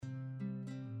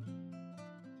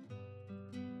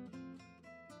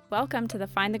Welcome to the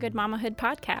Find the Good Mamahood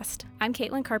podcast. I'm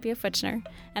Caitlin Carpio-Futchner,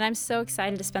 and I'm so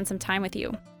excited to spend some time with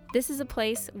you. This is a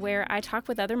place where I talk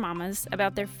with other mamas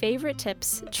about their favorite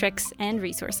tips, tricks, and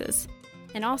resources,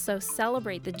 and also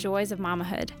celebrate the joys of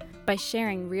mamahood by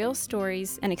sharing real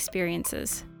stories and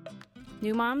experiences.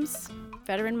 New moms,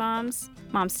 veteran moms,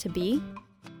 moms-to-be,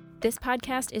 this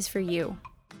podcast is for you.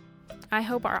 I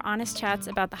hope our honest chats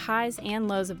about the highs and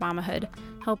lows of mamahood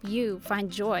help you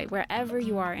find joy wherever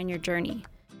you are in your journey.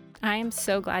 I am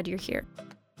so glad you're here.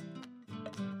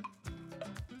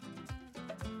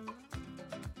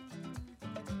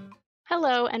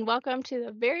 Hello, and welcome to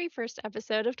the very first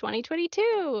episode of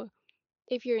 2022.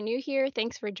 If you're new here,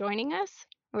 thanks for joining us.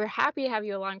 We're happy to have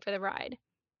you along for the ride.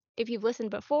 If you've listened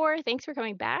before, thanks for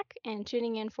coming back and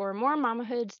tuning in for more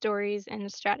mamahood stories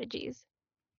and strategies.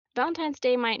 Valentine's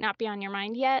Day might not be on your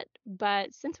mind yet,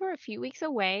 but since we're a few weeks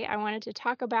away, I wanted to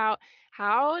talk about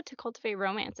how to cultivate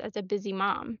romance as a busy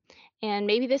mom. And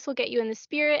maybe this will get you in the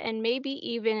spirit and maybe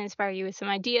even inspire you with some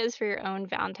ideas for your own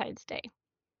Valentine's Day.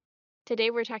 Today,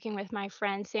 we're talking with my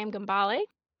friend Sam Gambale.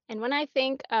 And when I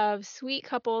think of sweet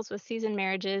couples with seasoned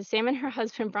marriages, Sam and her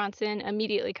husband Bronson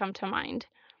immediately come to mind.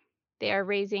 They are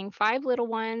raising 5 little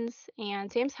ones,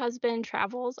 and Sam's husband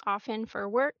travels often for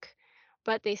work,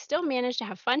 but they still manage to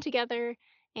have fun together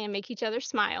and make each other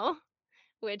smile,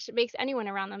 which makes anyone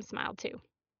around them smile too.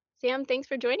 Sam, thanks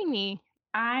for joining me.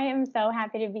 I am so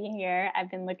happy to be here.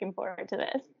 I've been looking forward to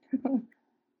this.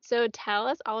 So tell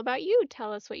us all about you.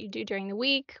 Tell us what you do during the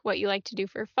week, what you like to do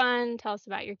for fun. Tell us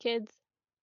about your kids.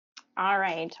 All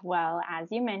right. Well, as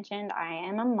you mentioned, I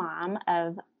am a mom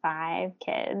of 5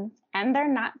 kids, and they're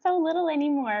not so little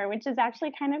anymore, which is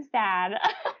actually kind of sad.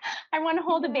 I want to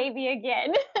hold a baby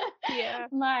again. Yeah.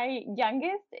 My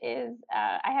youngest is,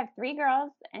 I have 3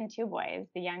 girls and 2 boys.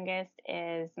 The youngest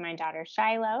is my daughter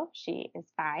Shiloh. She is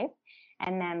 5.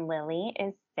 And then Lily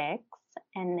is 6.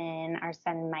 And then our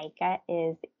son Micah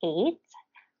is 8.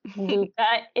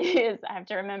 Luca is, I have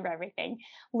to remember everything.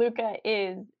 Luca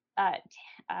is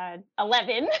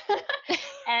 11.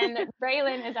 And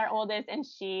Braylon is our oldest, and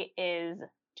she is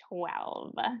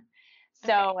 12.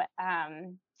 So,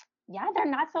 yeah, they're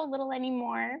not so little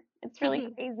anymore. It's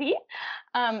really crazy.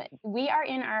 We are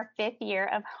in our 5th year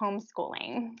of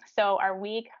homeschooling. So our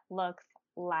week looks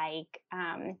like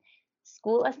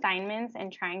school assignments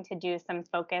and trying to do some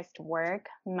focused work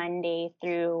Monday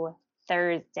through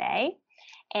Thursday.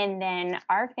 And then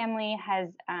our family has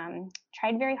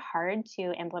tried very hard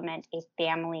to implement a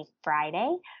family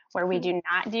Friday where we do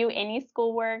not do any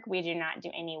schoolwork. We do not do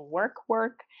any work.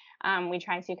 We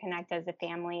try to connect as a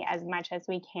family as much as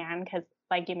we can because,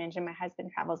 like you mentioned, my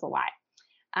husband travels a lot.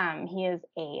 He is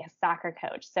a soccer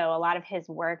coach, so a lot of his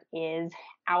work is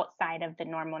outside of the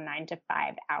normal 9 to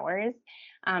 5 hours.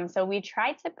 So we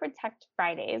try to protect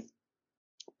Fridays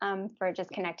for just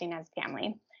connecting as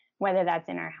family, whether that's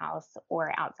in our house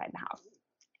or outside the house.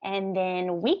 And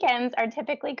then weekends are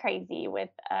typically crazy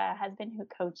with a husband who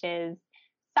coaches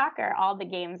soccer. All the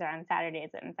games are on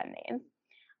Saturdays and Sundays.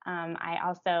 I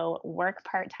also work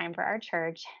part-time for our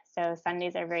church. So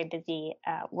Sundays are very busy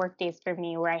work days for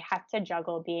me where I have to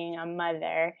juggle being a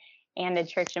mother and a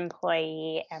church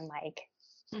employee and like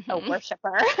a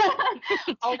worshiper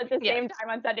all at the same time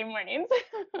on Sunday mornings.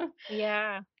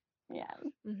 Yeah.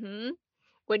 Yeah.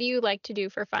 What do you like to do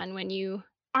for fun when you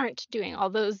aren't doing all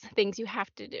those things you have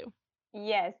to do?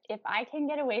 Yes, if I can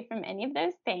get away from any of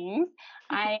those things,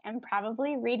 I am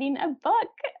probably reading a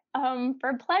book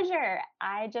for pleasure.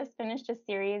 I just finished a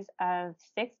series of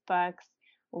 6 books,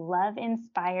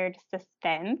 love-inspired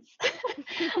suspense.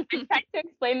 I tried to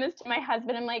explain this to my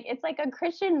husband. I'm like, it's like a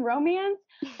Christian romance,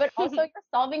 but also you're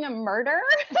solving a murder.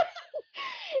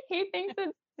 He thinks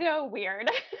it's so weird.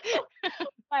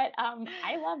 But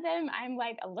I love them. I'm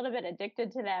like a little bit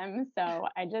addicted to them. So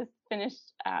I just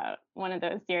finished one of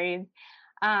those series.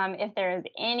 If there is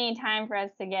any time for us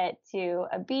to get to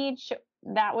a beach,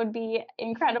 that would be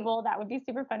incredible. That would be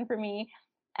super fun for me.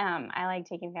 I like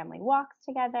taking family walks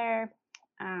together.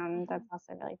 That's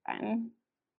also really fun.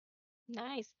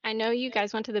 Nice. I know you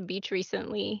guys went to the beach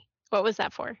recently. What was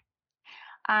that for?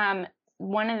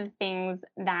 One of the things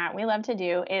that we love to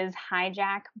do is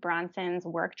hijack Bronson's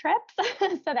work trips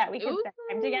so that we can spend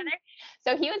time together.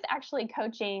 So he was actually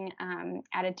coaching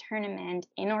at a tournament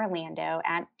in Orlando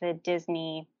at the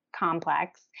Disney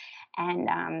complex.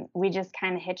 And we just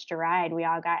kind of hitched a ride. We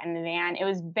all got in the van. It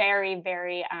was very,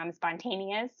 very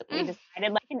spontaneous. We Mm.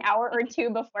 decided like an hour or two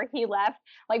before he left,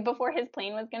 like before his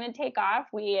plane was going to take off,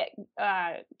 we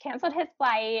canceled his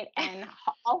flight and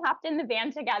all hopped in the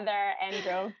van together and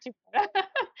drove to Florida.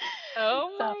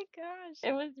 Oh So my gosh.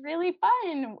 it was really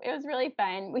fun. It was really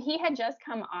fun. He had just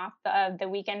come off the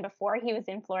weekend before. He was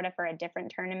in Florida for a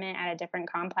different tournament at a different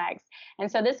complex.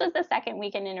 And so this was the second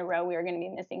weekend in a row we were going to be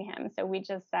missing him. So we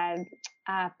just said,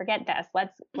 forget this.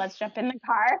 Let's jump in the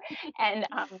car and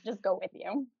just go with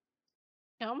you.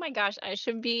 Oh my gosh, I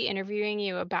should be interviewing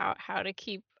you about how to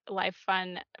keep life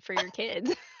fun for your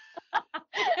kids.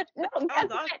 No, guess Sounds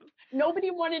what? awesome.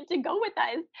 Nobody wanted to go with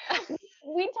us.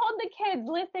 We told the kids,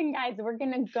 listen, guys, we're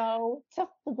going to go to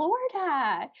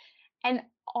Florida. And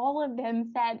all of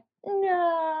them said,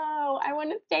 no, I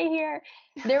want to stay here.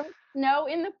 There was snow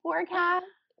in the forecast,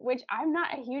 which I'm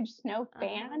not a huge snow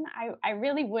fan. I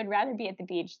really would rather be at the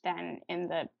beach than in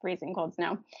the freezing cold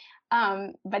snow.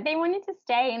 But they wanted to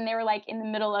stay and they were like in the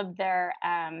middle of their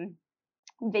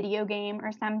video game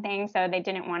or something. So they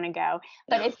didn't want to go.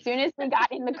 But as soon as we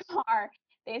got in the car,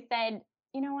 they said,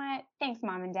 you know what? Thanks,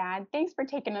 mom and dad. Thanks for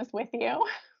taking us with you.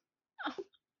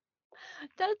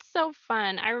 That's so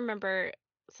fun. I remember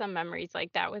some memories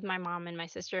like that with my mom and my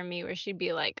sister and me where she'd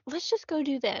be like, "Let's just go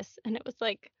do this." And it was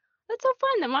like, that's so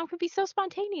fun. The mom could be so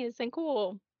spontaneous and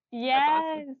cool. That's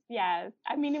awesome. Yes, yes.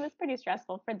 I mean, it was pretty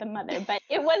stressful for the mother, but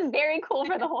it was very cool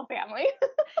for the whole family.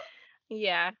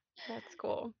 Yeah, that's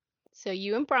cool. So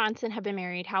you and Bronson have been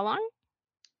married how long?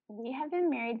 We have been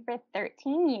married for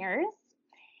 13 years,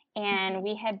 and Mhm.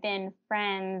 we had been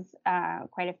friends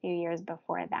quite a few years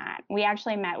before that. We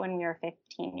actually met when we were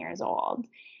 15 years old,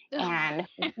 and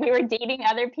we were dating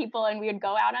other people, and we would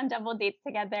go out on double dates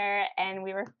together, and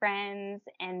we were friends.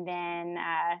 And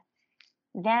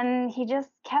then he just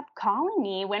kept calling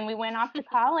me when we went off to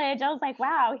college. I was like,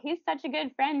 wow, he's such a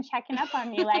good friend checking up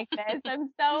on me like this.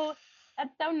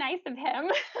 That's so nice of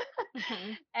him.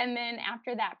 Mhm. And then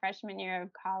after that freshman year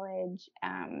of college,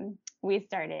 we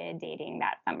started dating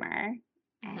that summer.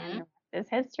 And Mhm. the rest is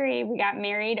history. We got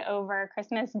married over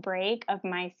Christmas break of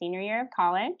my senior year of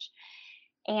college.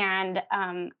 And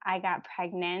I got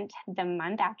pregnant the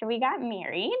month after we got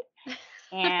married.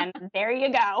 And there you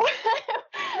go.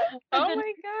 For Oh the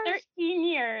my next gosh. 13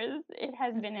 years, it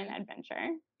has been an Mhm.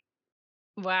 adventure.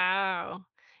 Wow.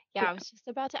 Yeah, I Yeah. was just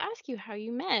about to ask you how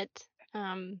you met.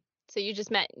 So you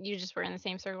just were in the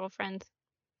same circle of friends.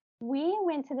 We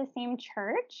went to the same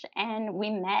church and we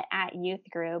met at youth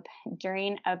group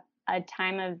during a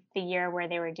time of the year where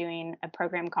they were doing a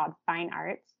program called Fine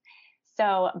Arts.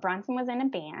 So Bronson was in a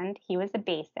band, he was a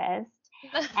bassist.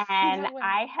 And No way.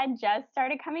 I had just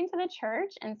started coming to the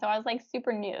church. And so I was like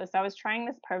super new. So I was trying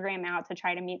this program out to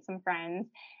try to meet some friends.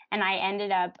 And I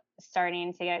ended up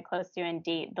starting to get close to and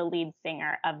date the lead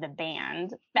singer of the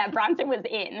band that Bronson was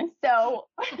in. So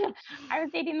I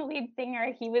was dating the lead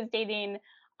singer. He was dating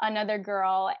another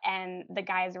girl. And the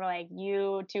guys were like,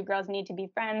 you two girls need to be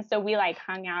friends. So we like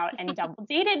hung out and double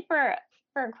dated for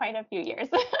quite a few years.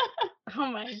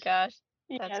 Oh my gosh.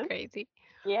 That's Yes. crazy.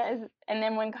 Yes, and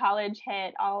then when college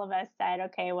hit, all of us said,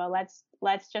 "Okay, well,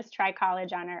 let's just try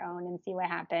college on our own and see what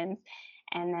happens."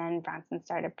 And then Bronson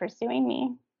started pursuing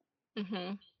me.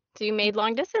 Mhm. So you made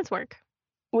long distance work.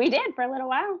 We did for a little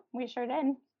while. We sure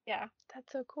did. Yeah,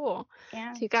 that's so cool.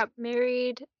 Yeah. So you got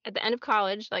married at the end of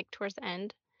college, like towards the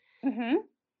end, Mhm.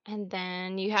 and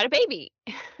then you had a baby.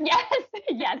 Yes,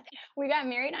 yes. We got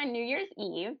married on New Year's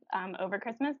Eve over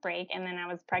Christmas break, and then I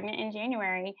was pregnant in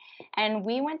January. And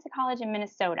we went to college in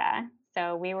Minnesota.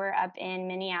 So we were up in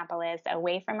Minneapolis,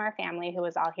 away from our family, who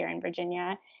was all here in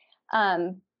Virginia.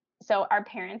 Um, so our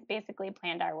parents basically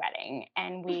planned our wedding,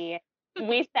 and we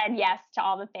said yes to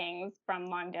all the things from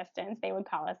long distance. They would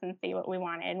call us and see what we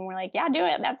wanted, and we're like, "Yeah, do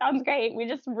it. That sounds great. We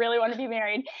just really want to be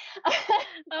married."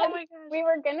 Oh 'Cause my gosh. we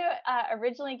were gonna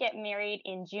originally get married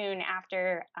in June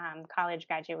after college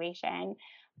graduation,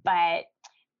 but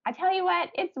I tell you what,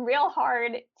 it's real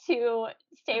hard to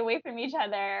stay away from each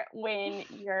other when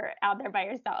you're out there by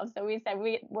yourself. So we said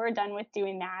we're done with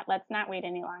doing that. Let's not wait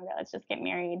any longer. Let's just get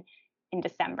married in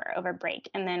December over break,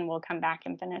 and then we'll come back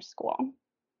and finish school.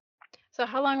 So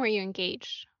how long were you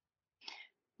engaged?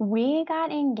 We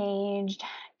got engaged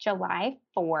July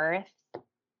 4th.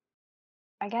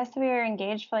 I guess we were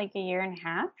engaged for like a year and a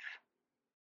half.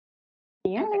 A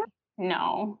year and a half? Okay.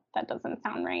 No, that doesn't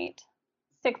sound right.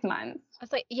 6 months. I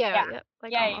was like, yeah, Yeah. yeah,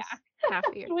 like Yeah, almost yeah. half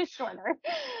a year. It was shorter.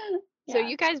 So Yeah.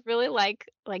 you guys really like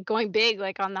going big,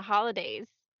 like on the holidays,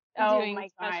 Oh doing my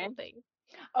special god. things.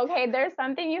 Okay, there's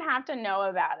something you have to know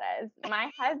about us.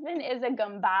 My husband is a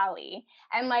Gumbali,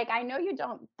 and, like, I know you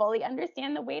don't fully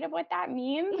understand the weight of what that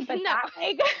means, but No, that,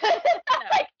 like no.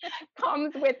 like,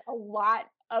 comes with a lot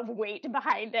of weight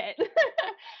behind it.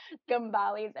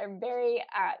 Gumbalis are very,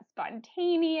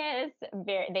 spontaneous,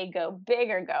 they go big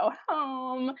or go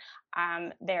home.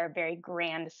 They're very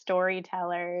grand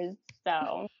storytellers,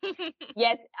 so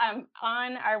yes,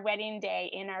 on our wedding day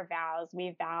in our vows,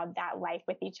 we vowed that life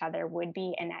with each other would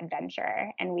be an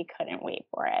adventure, and we couldn't wait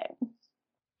for I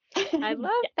it.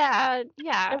 love that.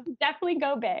 Yeah, Yeah. definitely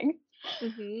go big.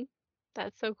 Mhm.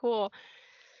 That's so cool.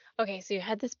 Okay, so you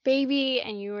had this baby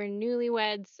and you were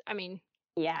newlyweds. I mean,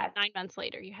 like Yes, 9 months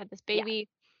later, you had this yeah, baby.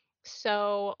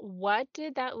 So, what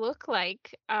did that look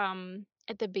like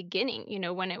at the beginning,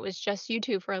 when it was just you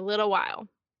two for a little while?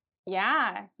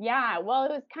 yeah, yeah. Well,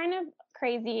 it was kind of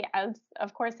crazy, as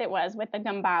of course it was with the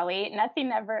Gumbali.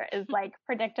 Nothing ever is like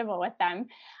predictable with them.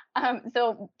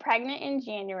 So pregnant in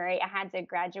January, I had to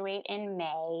graduate in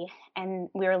May, and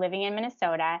we were living in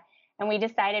Minnesota, and we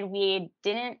decided we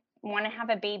didn't want to have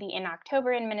a baby in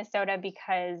October in Minnesota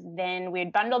because then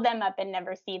we'd bundle them up and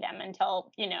never see them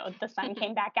until, the sun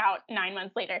came back out 9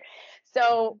 months later.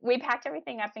 So we packed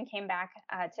everything up and came back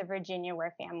to Virginia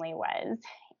where family was.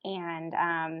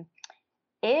 And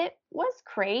it was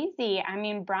crazy. I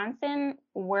mean, Bronson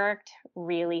worked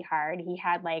really hard. He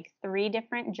had like 3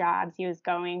 different jobs. He was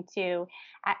going to.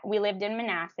 We lived in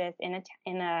Manassas in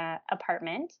a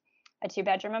apartment, a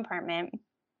 2-bedroom apartment,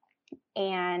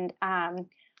 and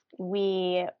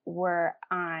we were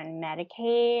on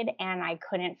Medicaid, and I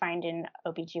couldn't find an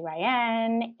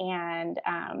OBGYN, and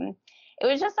it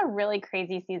was just a really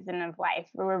crazy season of life.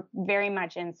 We were very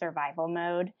much in survival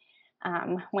mode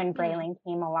when Mm. Braylon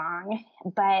came along.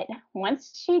 But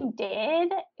once she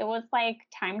did, it was like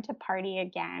time to party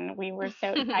again. We were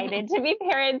so excited to be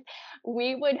parents.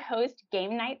 We would host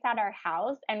game nights at our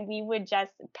house, and we would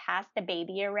just pass the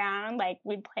baby around. Like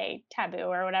we'd play taboo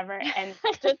or whatever and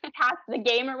just pass the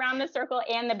game around the circle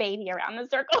and the baby around the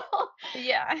circle.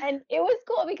 Yeah. And it was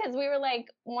cool because we were like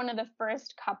one of the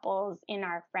first couples in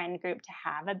our friend group to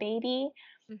have a baby.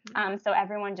 Mhm. So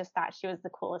everyone just thought she was the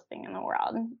coolest thing in the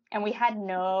world. And we had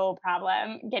no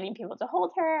problem getting people to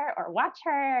hold her or watch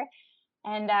her.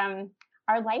 And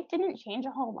our life didn't change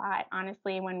a whole lot,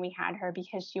 honestly, when we had her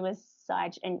because she was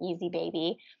such an easy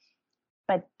baby.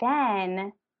 But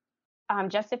then,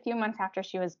 just a few months after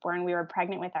she was born, we were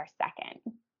pregnant with our second.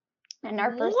 And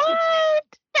our first two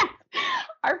What? kids,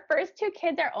 our first 2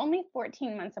 kids are only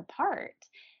 14 months apart.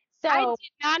 I So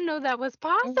did not know that was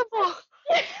possible.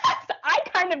 yes, I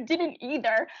kind of didn't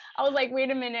either. I was like,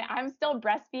 wait a minute, I'm still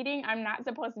breastfeeding. I'm not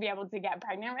supposed to be able to get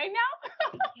pregnant right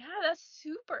now. Yeah, that's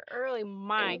super early.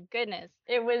 My It, goodness.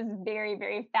 it was very,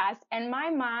 very fast. And my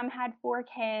mom had 4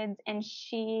 kids, and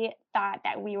she thought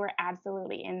that we were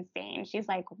absolutely insane. She's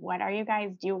like, "What are you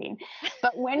guys doing?"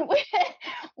 But when we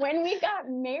when we got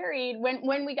married,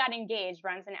 when we got engaged,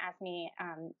 Bronson asked me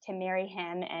to marry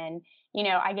him, and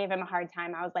I gave him a hard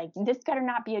time. I was like, "This better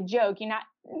not be a joke. You're not.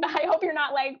 I hope you're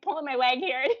not like pulling my leg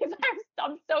here." And he's like,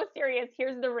 "I'm so serious.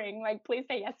 Here's the ring. Like, please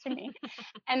say yes to me."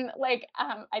 And like,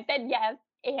 I said yes,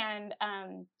 and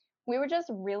we were just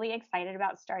really excited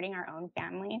about starting our own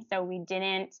family. So we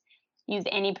didn't use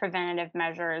any preventative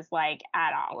measures like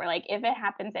at all. We're like, if it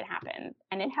happens, it happens.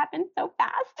 And it happened so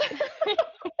fast. It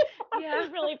Yeah.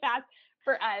 happened really fast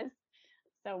for us.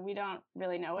 So we don't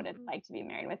really know what it's Mhm. like to be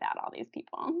married without all these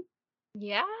people.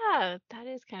 Yeah, that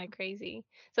is kind of crazy.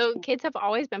 So kids have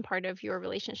always been part of your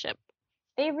relationship,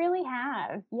 They really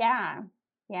have. Yeah.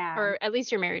 Yeah. or at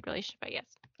least your married relationship, I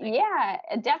guess. Like, Yeah,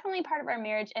 definitely part of our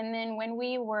marriage. And then when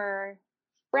we were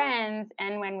friends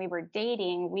and when we were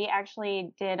dating, we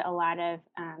actually did a lot of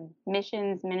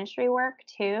missions ministry work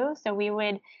too. So we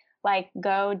would like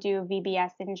go do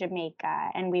VBS in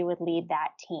Jamaica and we would lead that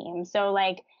team. So,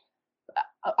 like,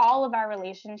 all of our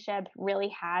relationship really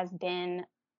has been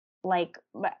like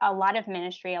a lot of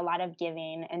ministry, a lot of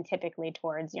giving, and typically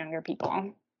towards younger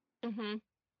people. hmm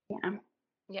Yeah.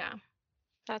 yeah,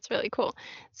 that's really cool.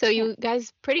 So Yeah. you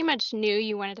guys pretty much knew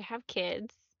you wanted to have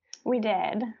kids. We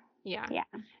did. Yeah. Yeah.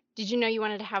 Did you know you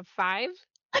wanted to have five?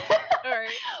 Or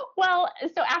Well,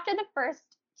 so after the first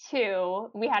 2,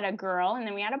 we had a girl and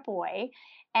then we had a boy,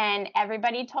 and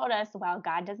everybody told us, "Well,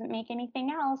 God doesn't make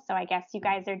anything else, so I guess you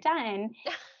guys are done."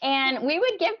 And we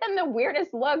would give them the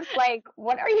weirdest looks like,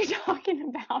 "What are you talking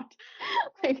about?"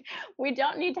 Like, "We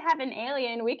don't need to have an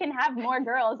alien, we can have more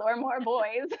girls or more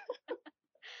boys."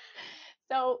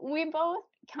 So, we both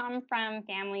come from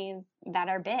families that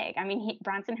are big. I mean,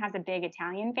 Bronson has a big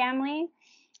Italian family,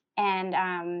 And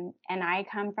I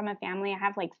come from a family. I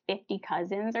have like 50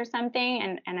 cousins or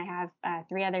something, and I have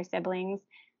 3 other siblings.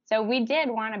 So we did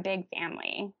want a big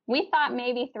family. We thought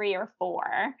maybe 3 or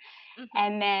 4. Mhm.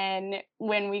 And then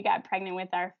when we got pregnant with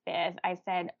our fifth, I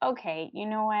said, okay, you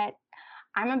know what?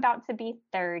 I'm about to be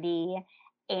 30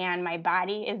 and my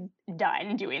body is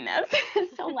done doing this.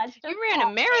 So You ran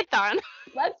a marathon.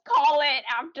 let's call it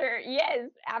after, yes,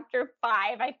 after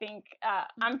 5, I think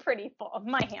I'm pretty full.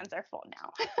 My hands are full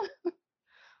now.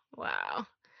 Wow.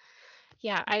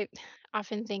 Yeah, I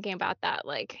often thinking about that,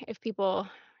 like if people,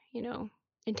 you know,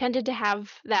 intended to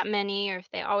have that many or if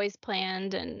they always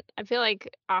planned, and I feel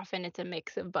like often it's a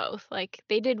mix of both. Like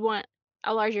they did want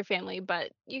a larger family,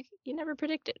 but you never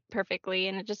predict it perfectly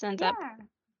and it just ends up Yeah.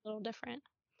 a little different.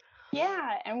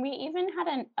 Yeah, and we even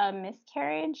had a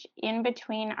miscarriage in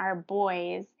between our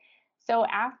boys. So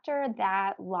after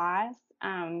that loss,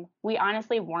 we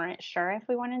honestly weren't sure if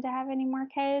we wanted to have any more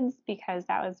kids because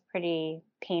that was pretty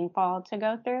painful to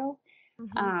go through.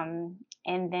 Mhm. Um,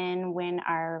 and then when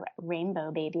our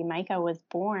rainbow baby Micah was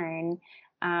born,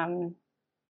 um,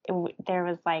 there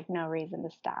was like no reason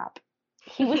to stop.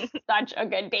 He was such a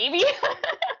good baby.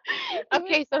 He was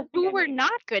Okay, so such a who good were baby.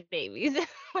 not good babies?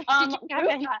 Like, did you have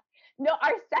any? Luca. No,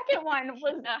 our second one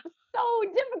was No. so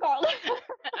difficult.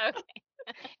 Okay.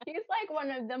 He's like one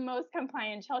of the most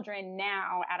compliant children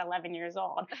now at 11 years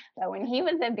old. But when he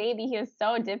was a baby, he was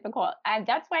so difficult. And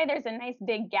that's why there's a nice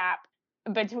big gap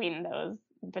between those,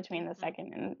 between the Mhm.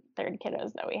 second and third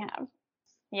kiddos that we have.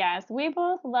 Yes, we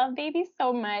both love babies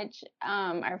so much.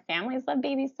 Our families love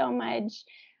babies so much.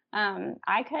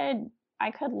 I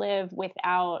could live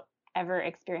without ever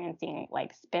experiencing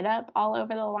like spit up all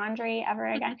over the laundry ever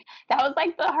again. That was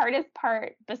like the hardest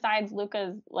part besides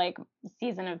Luca's like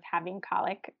season of having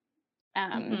colic.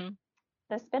 Um, Mhm.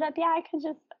 the spit up, yeah, I could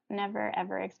just never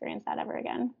ever experience that ever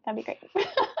again. That'd be great.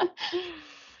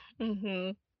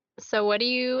 Mhm. So what do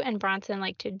you and Bronson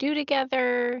like to do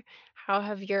together? How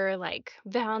have your like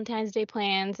Valentine's Day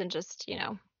plans and just,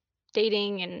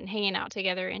 dating and hanging out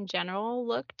together in general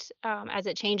looked as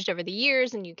it changed over the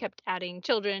years and you kept adding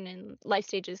children and life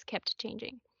stages kept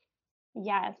changing?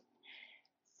 Yes.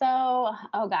 So,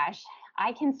 oh gosh,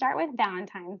 I can start with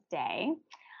Valentine's Day.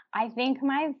 I think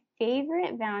my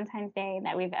favorite Valentine's Day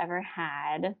that we've ever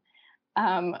had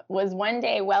was one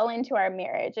day well into our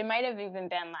marriage. It might have even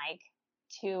been like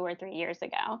 2 or 3 years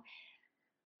ago.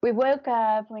 We woke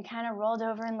up, we kind of rolled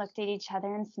over and looked at each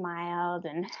other and smiled.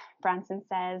 And Bronson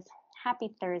says,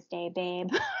 "Happy Thursday, babe."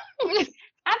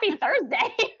 Happy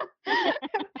Thursday.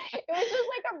 It was just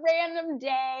like a random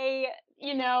day,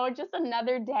 just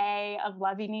another day of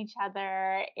loving each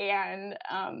other and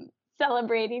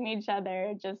celebrating each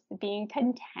other, just being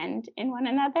content in one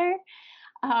another.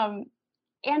 Um,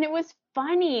 and it was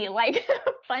funny. Like,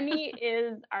 funny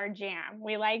is our jam.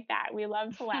 We like that. We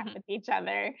love to laugh with each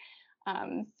other.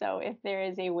 So, if there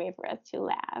is a way for us to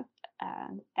laugh,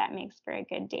 that makes for a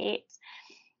good date.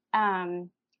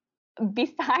 Um,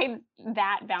 Besides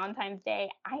that Valentine's Day,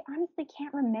 I honestly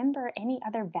can't remember any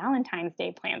other Valentine's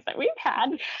Day plans that we've had.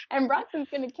 And Bronson's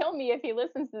going to kill me if he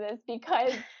listens to this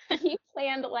because he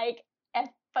planned like a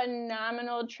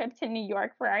phenomenal trip to New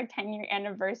York for our 10-year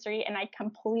anniversary. And I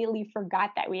completely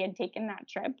forgot that we had taken that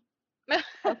trip.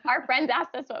 So our friends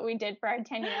asked us what we did for our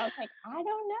 10-year. I was like, I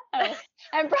don't know.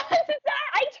 And Bronson said,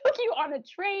 I took you on a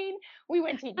train. We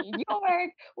went to New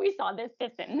York. We saw this,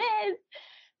 and this.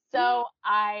 So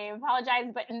I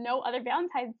apologize, but no other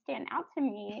Valentines stand out to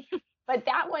me. But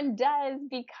that one does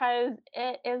because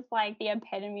it is like the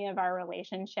epitome of our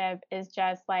relationship is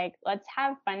just like, let's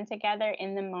have fun together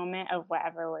in the moment of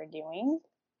whatever we're doing.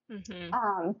 Mhm.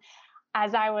 Um,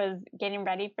 as I was getting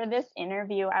ready for this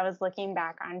interview, I was looking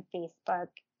back on Facebook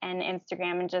and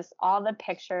Instagram and just all the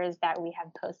pictures that we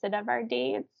have posted of our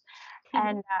dates.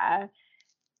 And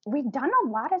we've done a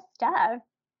lot of stuff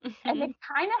and it Mhm.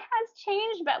 kind of has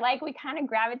changed, but like we kind of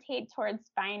gravitate towards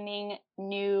finding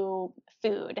new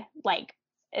food. Like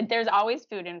there's always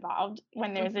food involved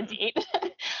when there's a Mhm. date.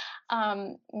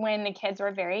 When the kids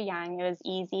were very young, it was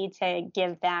easy to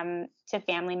give them to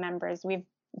family members. We've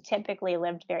typically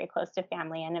lived very close to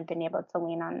family and have been able to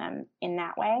lean on them in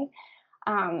that way.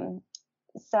 Um,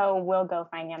 so we'll go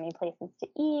find yummy places to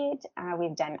eat.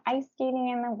 We've done ice skating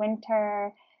in the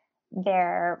winter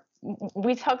there.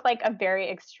 We took like a very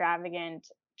extravagant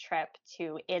trip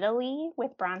to Italy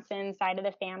with Bronson's side of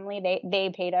the family. They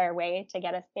paid our way to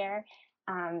get us there.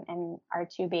 And our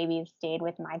 2 babies stayed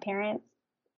with my parents.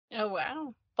 Oh,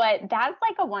 wow. But that's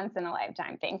like a once in a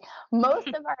lifetime thing. Most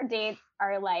of our dates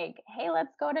are like, hey,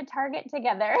 let's go to Target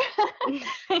together.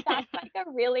 That's like a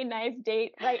really nice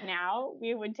date right now.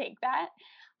 We would take that.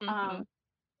 Um, Mhm.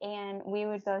 and we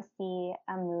would go see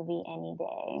a movie any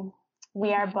day.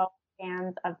 We are Mhm. both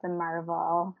fans of the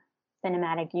Marvel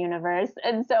Cinematic Universe,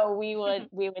 and so we would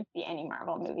see any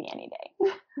Marvel movie any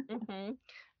day. Mhm.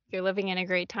 You're living in a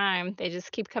great time. They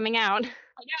just keep coming out.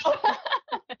 I know.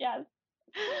 Yes.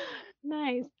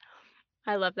 Nice.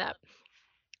 I love that.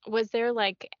 Was there,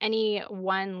 like, any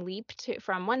one leap to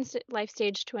from one life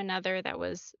stage to another that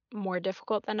was more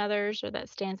difficult than others or that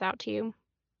stands out to you?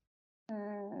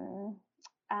 Mm,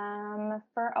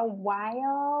 for a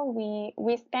while,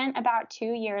 we spent about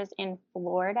 2 years in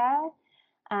Florida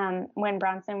when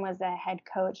Bronson was a head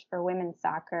coach for women's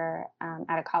soccer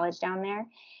at a college down there,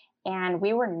 and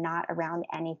we were not around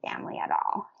any family at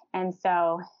all. And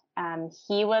so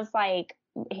he was like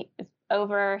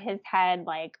over his head,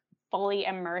 like fully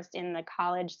immersed in the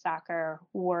college soccer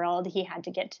world. He had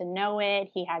to get to know it.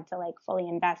 He had to like fully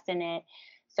invest in it.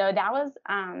 So that was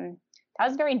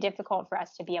very difficult for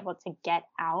us to be able to get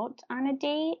out on a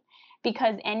date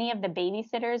because any of the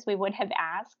babysitters we would have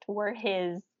asked were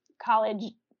his college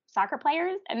soccer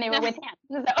players and they were with him.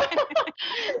 So,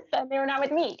 so they were not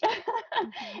with me.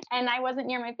 Mhm. And I wasn't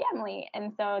near my family.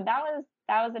 And so that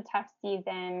was a tough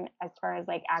season as far as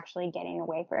like actually getting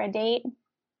away for a date.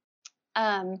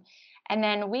 Um, and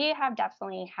then we have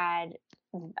definitely had,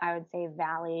 I would say,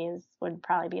 valleys would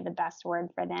probably be the best word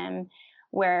for them,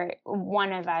 where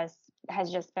one of us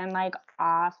has just been like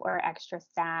off or extra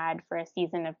sad for a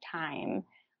season of time.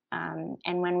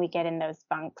 And when we get in those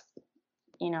funks,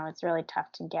 it's really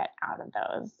tough to get out of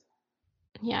those.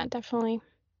 Yeah, definitely.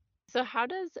 So how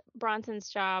does Bronson's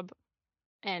job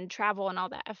and travel and all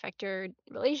that affect your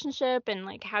relationship, and,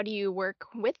 like, how do you work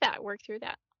through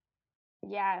that?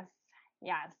 Yes,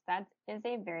 yes, that is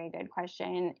a very good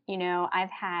question. I've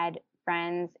had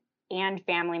friends and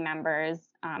family members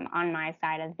on my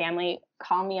side of the family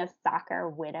call me a soccer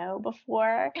widow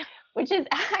before, which is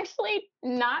actually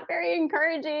not very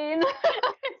encouraging.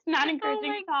 It's not Oh encouraging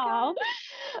my at all.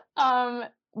 gosh.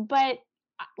 But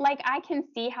like I can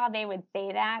see how they would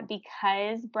say that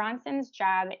because Bronson's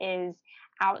job is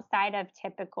outside of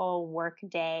typical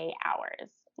workday hours.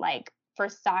 Like for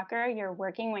soccer, you're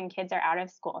working when kids are out of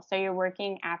school. So you're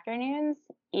working afternoons,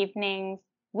 evenings,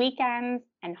 weekends,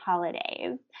 and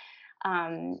holidays.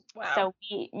 Wow. So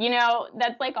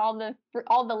that's like all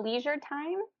the leisure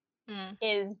time Mm,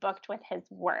 is booked with his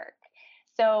work.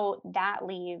 So that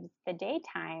leaves the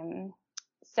daytime.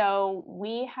 So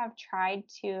we have tried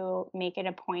to make it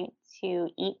a point to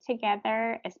eat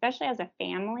together, especially as a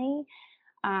family,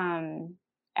 um,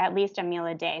 at least a meal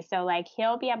a day. So like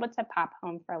he'll be able to pop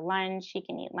home for lunch. He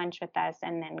can eat lunch with us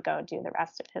and then go do the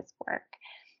rest of his work.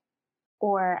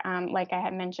 Or like I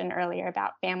had mentioned earlier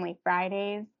about Family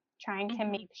Fridays, trying to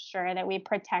mhm. make sure that we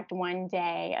protect one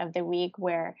day of the week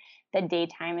where the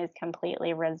daytime is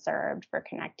completely reserved for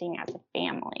connecting as a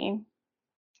family.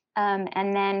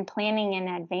 And then planning in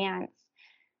advance,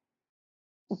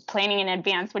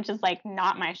 which is like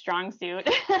not my strong suit,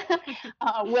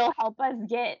 will help us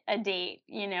get a date,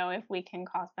 if we can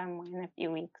call someone a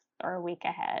few weeks or a week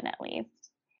ahead at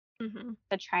least Mhm.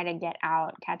 to try to get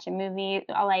out, catch a movie.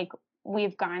 Like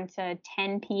we've gone to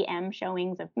 10 p.m.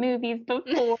 showings of movies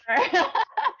before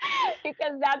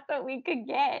because that's what we could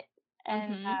get.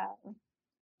 And Mhm.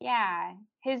 yeah,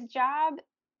 his job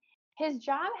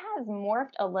has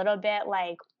morphed a little bit.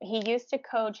 Like he used to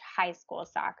coach high school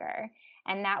soccer,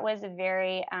 and that was a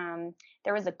very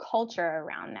there was a culture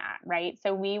around that, right?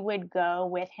 So we would go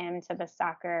with him to the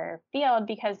soccer field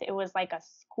because it was like a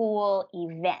school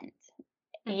event,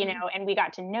 Mhm. and we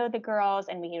got to know the girls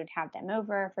and we would have them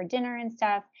over for dinner and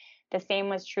stuff. The same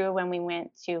was true when we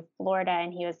went to Florida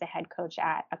and he was the head coach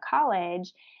at a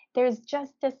college. There's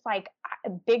just this like a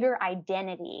bigger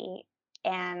identity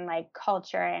and like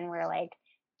culture, and we're like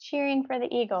cheering for the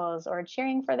Eagles or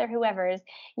cheering for the whoever's,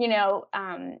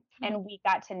 Mhm. and we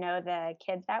got to know the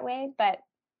kids that way. But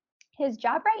his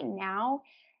job right now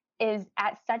is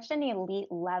at such an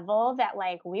elite level that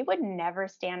like we would never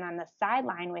stand on the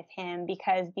sideline with him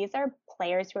because these are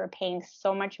players who are paying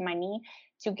so much money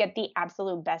to get the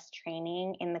absolute best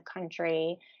training in the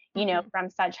country, Mhm. from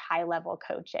such high level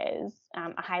coaches,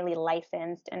 highly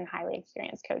licensed and highly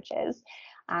experienced coaches.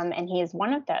 And he is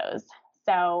one of those.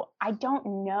 So I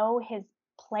don't know his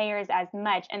players as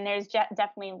much, and there's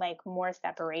definitely like more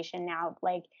separation now.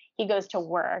 Like he goes to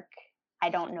work. I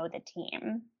don't know the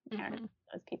team. I don't know Mhm.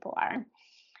 who those people are.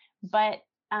 But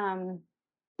um,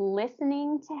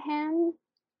 listening to him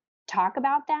talk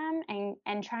about them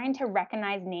and trying to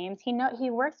recognize names, he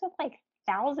works with like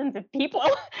thousands of people.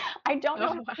 I don't know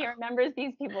how Oh, he wow. remembers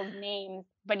these people's names,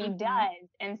 but he Mhm. does.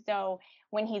 And so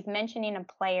when he's mentioning a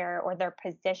player or their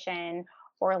position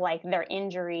or like their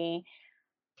injury,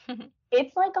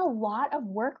 it's like a lot of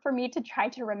work for me to try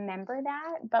to remember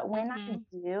that. But when I Mhm.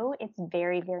 do, it's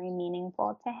very, very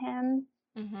meaningful to him.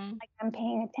 Mhm. Like I'm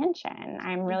paying attention.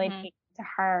 I'm really Mhm. taking to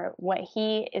heart what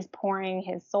he is pouring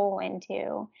his soul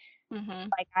into. Mhm.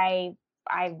 Like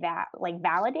like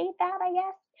validate that, I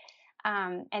guess.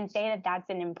 And say that that's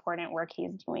an important work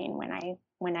he's doing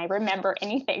when I remember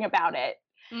anything about it.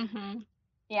 Mhm.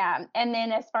 Yeah, and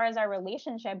then as far as our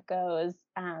relationship goes,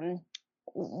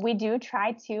 we do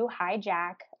try to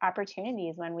hijack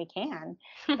opportunities when we can.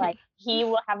 Like he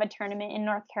will have a tournament in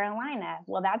North Carolina.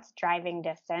 Well, that's driving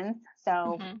distance.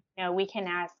 So, Mhm. we can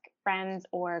ask friends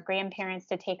or grandparents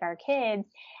to take our kids,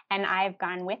 and I've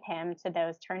gone with him to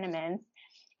those tournaments.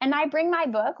 And I bring my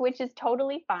book, which is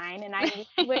totally fine, and I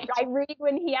read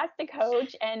when he has to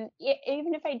coach, and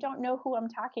even if I don't know who I'm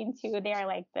talking to, they're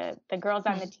like the girls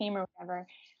on the Mhm. team or whatever.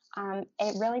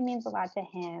 It really means a lot to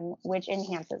him, which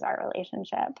enhances our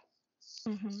relationship.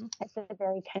 Mhm. It's a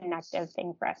very connective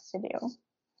thing for us to do.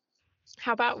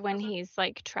 How about when he's,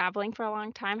 like, traveling for a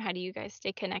long time? How do you guys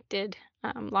stay connected,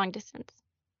 long distance?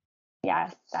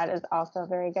 Yes, that is also a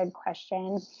very good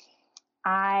question.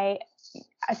 I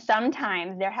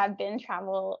Sometimes there have been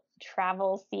travel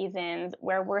seasons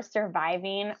where we're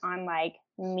surviving on like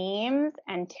memes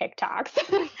and TikToks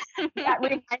that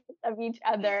remind us of each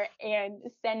other and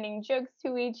sending jokes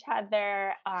to each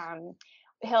other.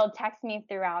 He'll text me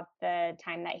throughout the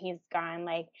time that he's gone,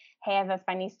 like, "Hey, I have a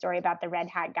funny story about the red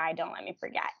hat guy. Don't let me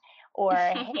forget." Or,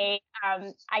 "Hey,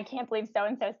 I can't believe so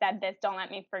and so said this. Don't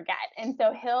let me forget." And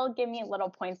so he'll give me little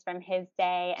points from his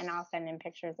day, and I'll send him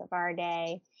pictures of our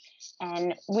day.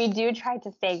 And we do try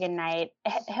to say goodnight.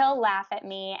 He'll laugh at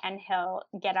me and he'll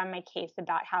get on my case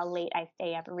about how late I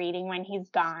stay up reading when he's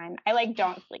gone. I like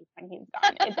don't sleep when he's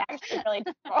gone. It's actually really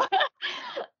difficult.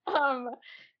 um,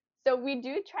 so we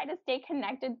do try to stay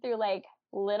connected through like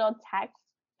little text,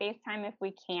 FaceTime if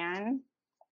we can,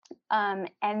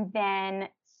 and then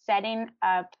setting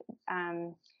up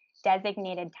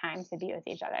designated time to be with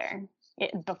each other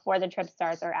before the trip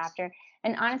starts or after.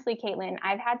 And honestly, Caitlin,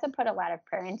 I've had to put a lot of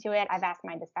prayer into it. I've asked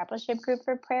my discipleship group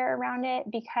for prayer around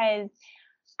it because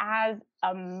as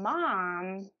a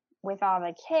mom with all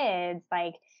the kids,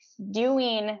 like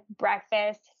doing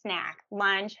breakfast, snack,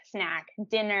 lunch, snack,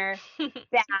 dinner,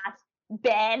 bath,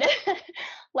 bed.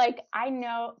 Like I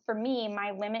know for me,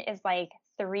 my limit is like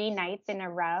 3 nights in a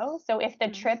row. So if the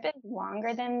Mhm. trip is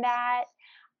longer than that,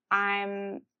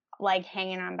 I'm like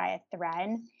hanging on by a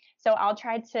thread. So I'll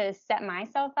try to set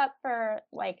myself up for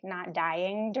like not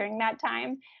dying during that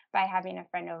time by having a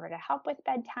friend over to help with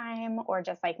bedtime or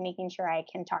just like making sure I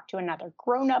can talk to another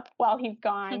grown up while he's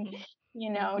gone,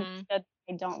 Mhm. so that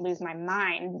I don't lose my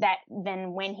mind. That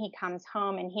then when he comes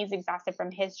home and he's exhausted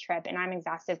from his trip and I'm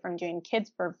exhausted from doing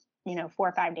kids for, 4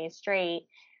 or 5 days straight,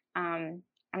 I'm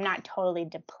not totally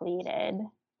depleted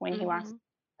when he walks. Mhm.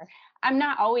 I'm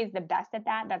not always the best at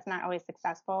that. That's not always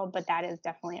successful, but that is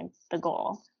definitely the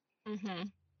goal.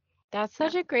 Mhm. That's Yeah.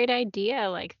 such a great idea,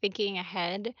 like, thinking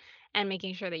ahead and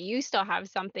making sure that you still have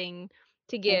something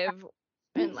to Yeah. give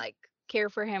and, like, care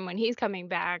for him when he's coming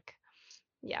back.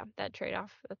 Yeah, that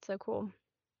trade-off, that's so cool.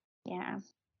 Yeah.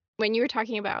 When you were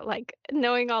talking about, like,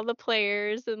 knowing all the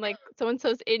players and, like, so and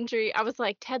so's injury, I was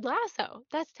like, "Ted Lasso,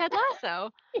 that's Ted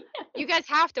Lasso." You guys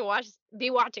have to be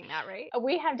watching that, right?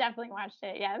 We have definitely watched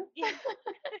it, yes,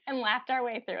 and laughed our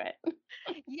way through it.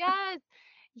 Yes.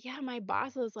 Yeah, my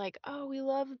boss was like, "Oh, we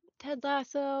love Ted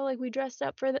Lasso, like, we dressed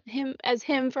up for him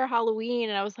for Halloween,"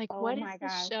 and I was like, Oh "What is my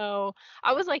this gosh. show?"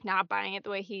 I was, like, not buying it the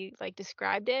way he, like,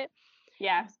 described it. I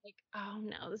Yeah. was like, "Oh,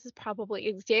 no, this is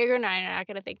probably Diego and I are not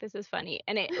gonna think this is funny,"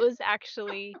 and it was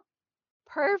actually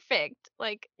perfect,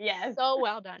 like, Yes. so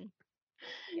well done.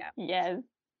 Yeah. Yes.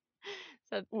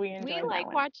 So, We we enjoyed that like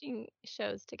one. watching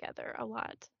shows together a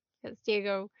lot because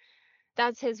Diego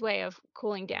that's his way of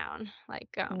cooling down,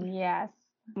 like, Yes.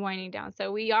 winding down.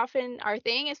 So we often our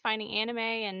thing is finding anime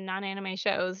and non-anime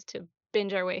shows to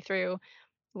binge our way through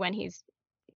when he's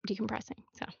decompressing.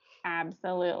 So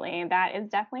Absolutely. That is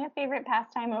definitely a favorite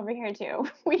pastime over here too.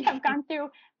 We have gone through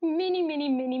many, many,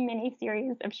 many, many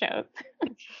series of shows.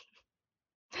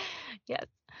 yes.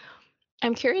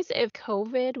 I'm curious if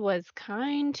COVID was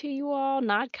kind to you all,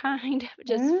 not kind,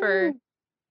 just for Mm.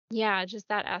 yeah, just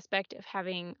that aspect of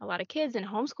having a lot of kids and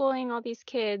homeschooling all these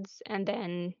kids. And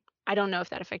then I don't know if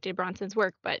that affected Bronson's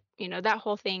work, but that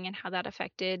whole thing and how that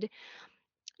affected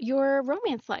your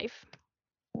romance life.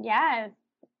 Yes.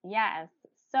 Yes.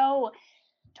 So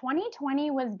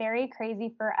 2020 was very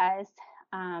crazy for us,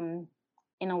 um,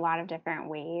 in a lot of different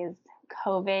ways.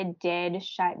 COVID did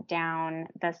shut down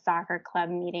the soccer club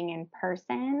meeting in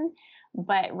person,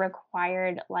 but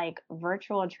required like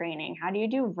virtual training. How do you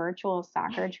do virtual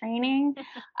soccer training?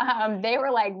 They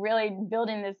were like really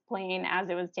building this plane as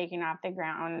it was taking off the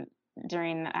ground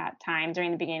during that time,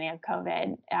 during the beginning of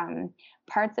COVID.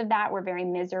 Parts of that were very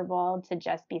miserable to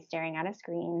just be staring at a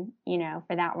screen,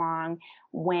 for that long,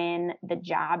 when the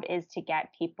job is to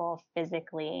get people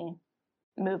physically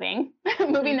moving,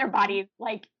 moving their Mhm. bodies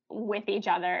like with each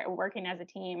other, working as a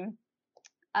team.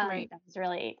 Right. That was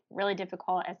really, really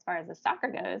difficult as far as the soccer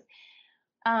goes.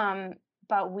 Um,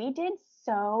 but we did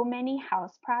so many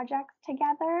house projects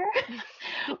together.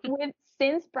 with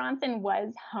Since Bronson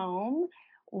was home,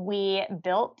 we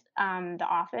built the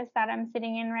office that I'm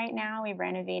sitting in right now. We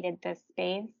renovated this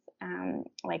space,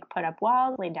 like put up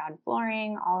walls, laid down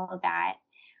flooring, all of that.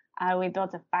 We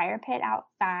built a fire pit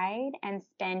outside and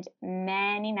spent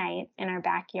many nights in our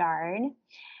backyard.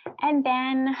 And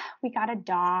then we got a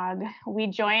dog. We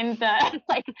joined the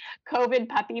like COVID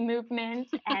puppy movement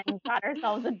and got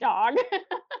ourselves a dog,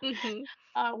 Mhm.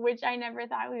 which I never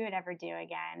thought we would ever do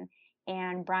again.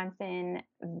 And Bronson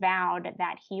vowed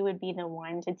that he would be the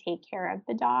one to take care of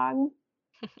the dog.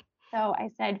 So I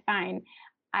said, fine.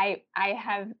 I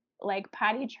have like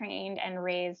potty trained and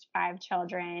raised 5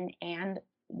 children and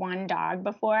one dog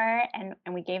before, and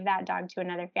we gave that dog to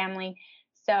another family.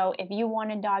 So if you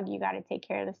want a dog, you got to take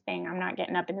care of this thing. I'm not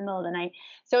getting up in the middle of the night.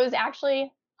 So it was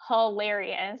actually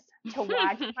hilarious to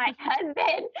watch my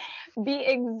husband be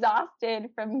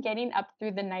exhausted from getting up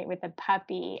through the night with a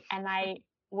puppy, and I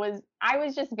was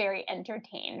just very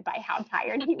entertained by how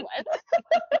tired he was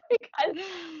because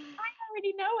I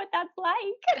already know what that's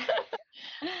like.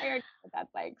 I already know what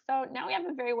that's like. So now we have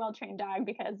a very well trained dog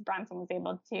because Bronson was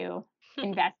able to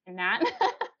invest in that.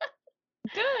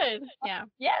 Good. Yeah.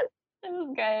 Yes, it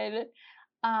was good.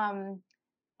 Um,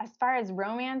 as far as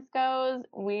romance goes,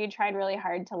 we tried really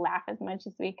hard to laugh as much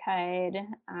as we could.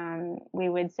 We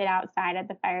would sit outside at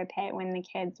the fire pit when the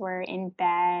kids were in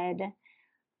bed.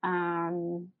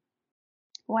 Um,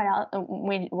 what else?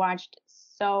 We watched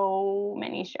so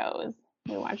many shows.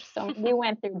 We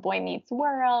went through Boy Meets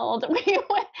World.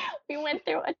 We went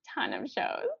through a ton of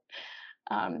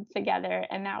shows together,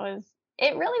 and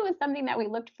it really was something that we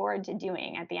looked forward to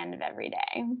doing at the end of every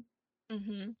day.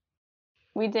 Mhm.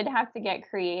 We did have to get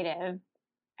creative,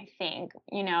 I think,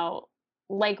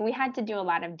 like we had to do a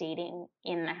lot of dating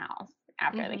in the house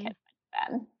after the Mhm. kids went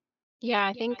to bed. Yeah,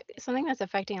 I think something that's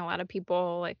affecting a lot of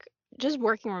people, like just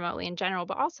working remotely in general,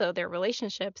 but also their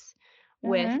relationships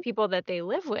with Hmm. people that they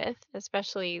live with,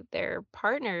 especially their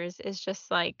partners, is just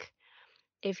like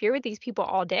if you're with these people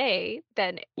all day,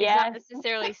 then it's not Yes.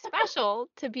 necessarily special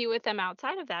to be with them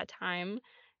outside of that time.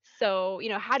 So,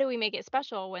 how do we make it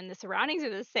special when the surroundings are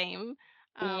the same,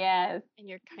 Yes. and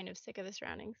you're kind of sick of the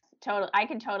surroundings? I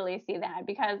could totally see that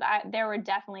because there were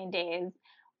definitely days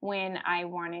when I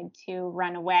wanted to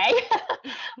run away.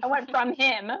 I went from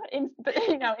him in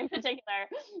particular.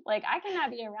 Like, I cannot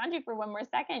be around you for one more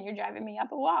second. You're driving me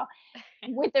up a wall.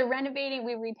 With the renovating,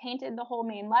 we repainted the whole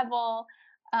main level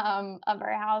of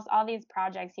our house, all these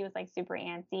projects. He was like super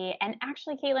antsy. And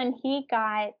actually, Caitlin, he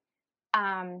got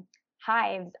um,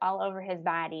 hives all over his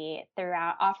body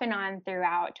throughout, off and on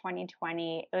throughout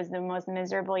 2020. It was the most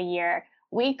miserable year.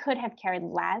 We couldn't have cared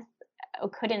less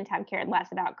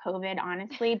about COVID,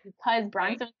 honestly, because Right.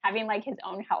 Bronson was having like his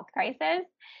own health crisis.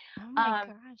 Oh my Um,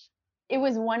 gosh. it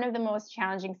was one of the most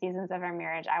challenging seasons of our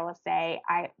marriage, I will say.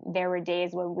 There were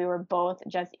days when we were both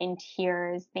just in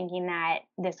tears, thinking that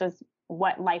this was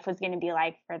what life was going to be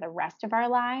like for the rest of our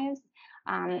lives.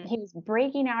 Mm. He was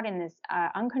breaking out in this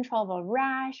uncontrollable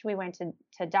rash. We went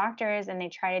to doctors and they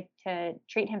tried to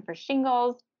treat him for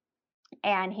shingles,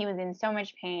 and he was in so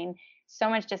much pain, so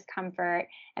much discomfort,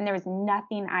 and there was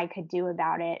nothing I could do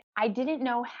about it. I didn't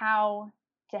know how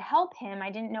to help him. I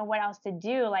didn't know what else to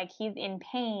do. Like, he's in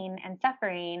pain and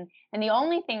suffering, and the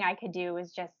only thing I could do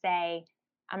was just say,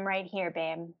 I'm right here,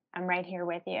 babe. I'm right here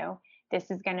with you. This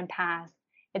is going to pass.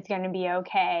 It's going to be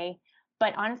okay.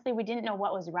 But honestly, we didn't know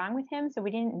what was wrong with him, so we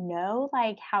didn't know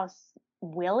like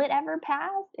will it ever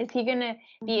pass? Is he going to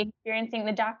be Mhm. experiencing,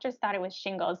 the doctors thought it was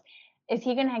shingles. Is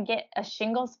he gonna get a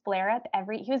shingles flare up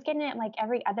he was getting it like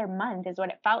every other month is what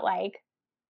it felt like,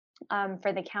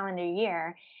 for the calendar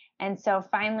year. And so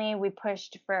finally we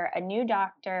pushed for a new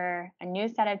doctor, a new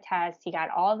set of tests. He got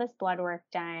all this blood work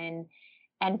done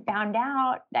and found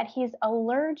out that he's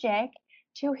allergic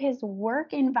to his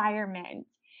work environment.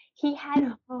 He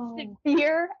had Oh.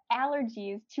 severe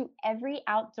allergies to every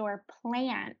outdoor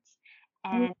plant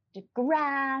and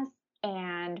grass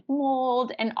and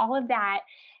mold and all of that.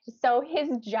 So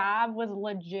his job was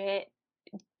legit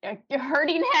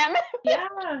hurting him, Yeah,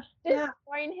 yeah.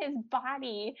 destroying his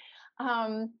body.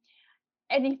 Um,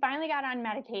 and he finally got on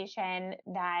medication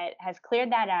that has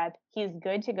cleared that up. He's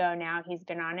good to go now. He's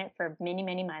been on it for many,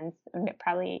 many months,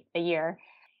 probably a year.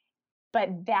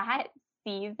 But that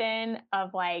season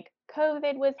of like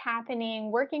COVID was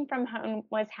happening, working from home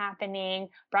was happening.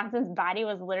 Bronson's body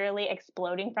was literally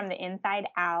exploding from the inside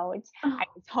out. I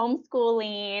Oh, was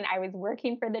homeschooling, I was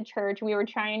working for the church. We were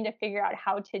trying to figure out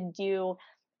how to do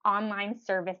online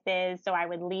services. So I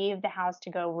would leave the house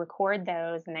to go record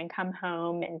those and then come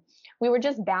home. And we were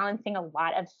just balancing a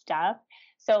lot of stuff.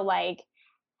 So, like,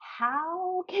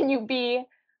 how can you be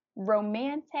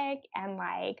romantic and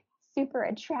like super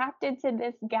attracted to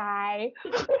this guy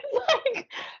whose like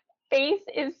face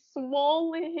is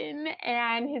swollen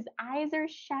and his eyes are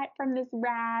shut from this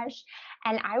rash,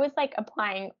 and I was like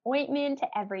applying ointment to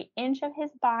every inch of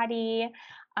his body.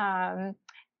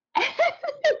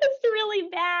 It was really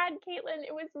bad, Caitlin.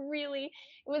 It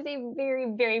was a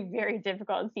very, very, very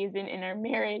difficult season in our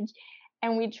marriage.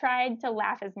 And we tried to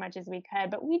laugh as much as we could,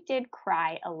 but we did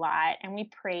cry a lot and we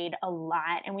prayed a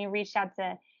lot and we reached out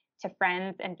to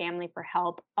friends and family for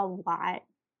help a lot.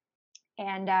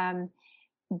 And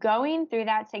going through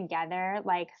that together,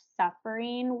 like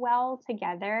suffering well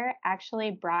together,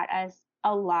 actually brought us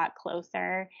a lot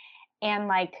closer. And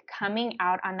like coming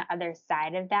out on the other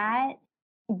side of that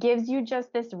gives you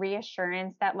just this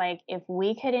reassurance that like if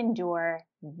we could endure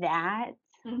that,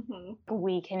 mhm,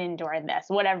 we can endure this,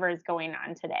 whatever is going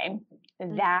on today.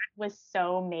 mm, That was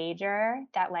so major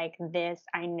that like this,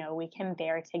 I know we can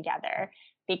bear together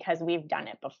because we've done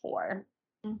it before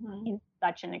mhm. in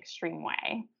such an extreme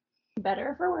way.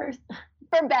 Better for worse.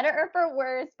 For better or for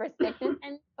worse, for sickness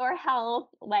and or health,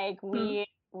 like Mm.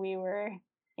 we were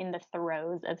in the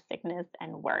throes of sickness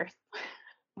and worse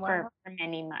Wow. for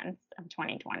many months of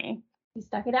 2020. You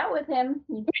stuck it out with him.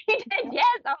 You He did, yes.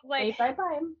 I was like, day by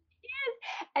time.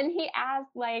 yes. And he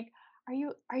asked, like, are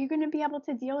you gonna be able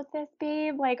to deal with this,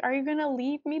 babe? Like, are you gonna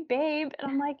leave me, babe?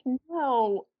 And I'm like,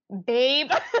 no,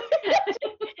 babe.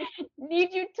 Need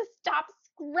you to stop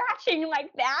scratching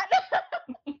like that.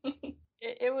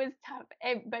 It was tough,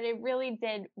 but it really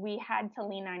did. We had to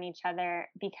lean on each other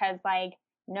because, like,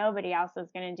 nobody else was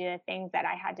going to do the things that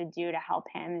I had to do to help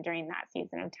him during that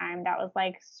season of time. That was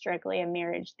like strictly a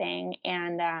marriage thing,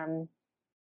 and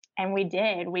we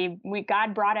did. We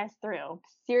God brought us through.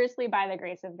 Seriously, by the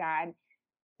grace of God,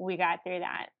 we got through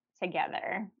that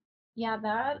together. Yeah,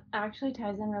 that actually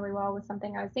ties in really well with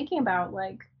something I was thinking about.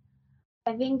 Like,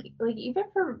 I think, like, even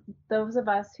for those of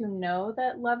us who know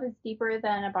that love is deeper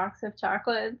than a box of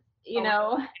chocolates, you Oh my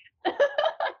know,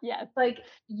 yes. like,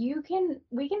 we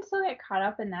can still get caught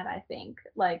up in that, I think.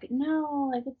 Like, no,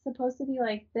 like, it's supposed to be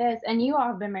like this. And you all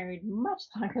have been married much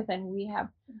longer than we have.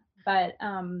 But,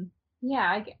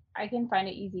 yeah, I can find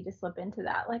it easy to slip into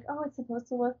that. Like, oh, it's supposed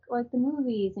to look like the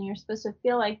movies, and you're supposed to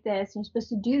feel like this, and you're supposed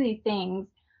to do these things.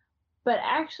 But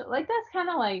actually, like, that's kind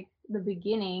of like the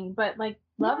beginning, but like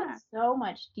love Yeah. is so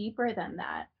much deeper than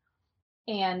that.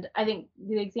 And I think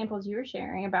the examples you were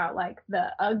sharing about like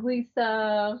the ugly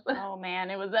stuff, Oh man,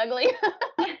 it was ugly.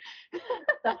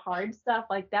 the hard stuff,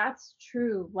 like that's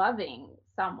true loving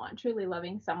someone, truly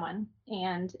loving someone.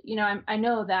 And, you know, I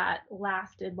know that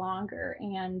lasted longer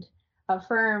and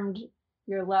affirmed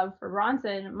your love for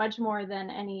Bronson much more than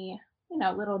any, you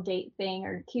know, little date thing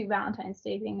or cute Valentine's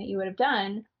Day thing that you would have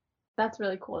done. That's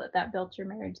really cool that that built your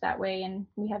marriage that way. And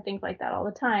we have things like that all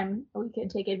the time we could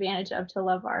take advantage of to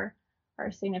love our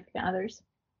significant others.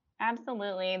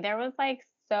 Absolutely. There was like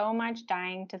so much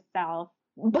dying to self.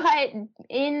 But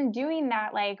in doing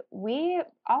that, like we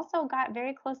also got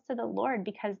very close to the Lord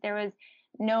because there was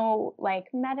no like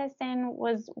medicine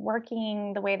was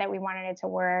working the way that we wanted it to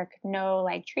work, no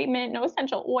like treatment, no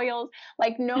essential oils,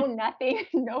 like no nothing,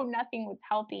 no nothing was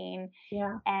helping.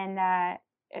 Yeah. And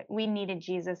we needed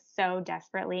Jesus so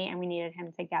desperately and we needed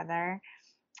him together.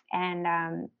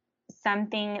 And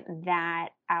something that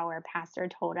our pastor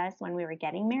told us when we were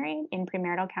getting married in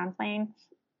premarital counseling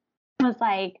was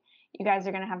like, you guys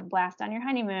are going to have a blast on your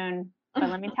honeymoon. But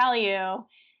let me tell you,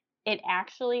 it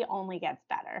actually only gets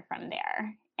better from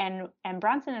there. And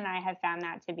Bronson and I have found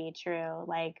that to be true.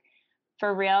 Like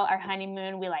for real, our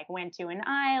honeymoon, we like went to an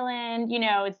island. You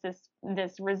know, it's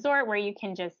this resort where you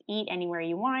can just eat anywhere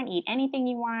you want, eat anything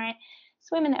you want,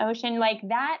 swim in the ocean. Like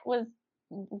that was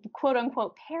quote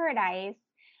unquote paradise,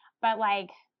 but like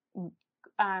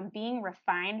being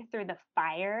refined through the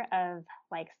fire of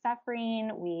like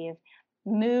suffering. We've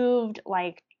moved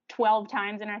like 12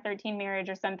 times in our 13 marriage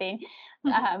or something,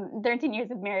 13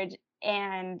 years of marriage,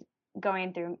 and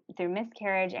going through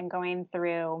miscarriage and going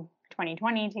through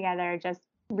 2020 together, just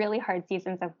really hard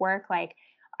seasons of work, like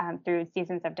through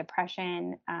seasons of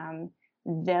depression,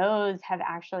 those have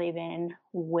actually been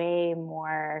way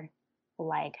more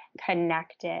like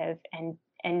connective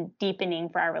and deepening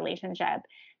for our relationship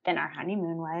than our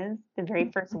honeymoon was. The very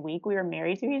first week we were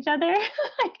married to each other.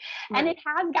 Like, and Right. it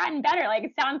has gotten better. Like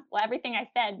it sounds, well, everything I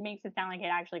said makes it sound like it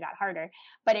actually got harder,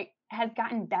 but it has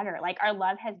gotten better. Like our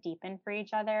love has deepened for each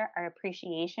other. Our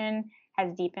appreciation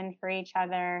has deepened for each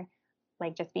other.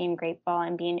 Like just being grateful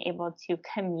and being able to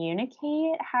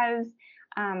communicate has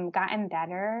gotten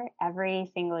better every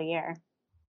single year.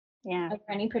 Yeah. Are there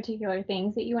any particular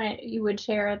things that you would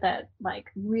share that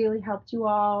like really helped you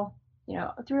all,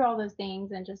 through all those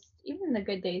things and just even the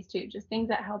good days too, just things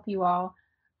that help you all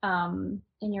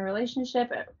in your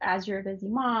relationship as you're a busy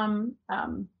mom?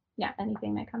 Yeah,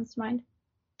 anything that comes to mind?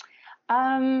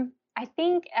 I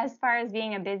think as far as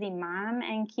being a busy mom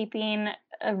and keeping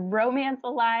a romance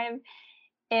alive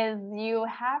is you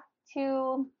have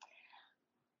to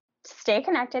stay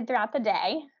connected throughout the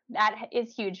day. That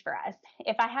is huge for us.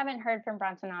 If I haven't heard from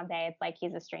Bronson all day, it's like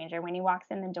he's a stranger when he walks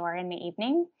in the door in the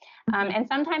evening. And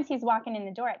sometimes he's walking in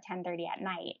the door at 10:30 at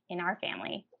night in our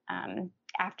family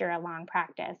after a long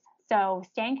practice. So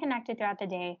staying connected throughout the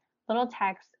day, little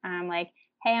texts like,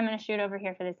 hey, I'm going to shoot over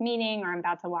here for this meeting, or I'm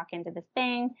about to walk into this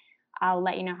thing. I'll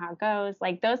let you know how it goes.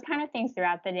 Like those kind of things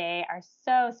throughout the day are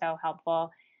so, so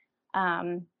helpful.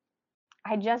 Um,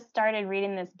 I just started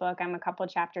reading this book. I'm a couple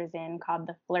chapters in, called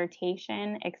The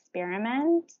Flirtation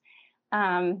Experiment.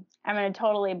 I'm going to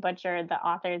totally butcher the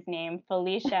author's name,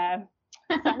 Felicia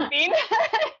something.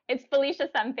 It's Felicia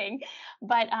something,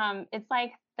 but it's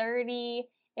like 30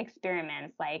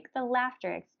 experiments, like the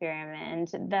laughter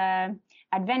experiment, the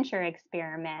adventure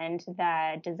experiment,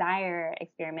 the desire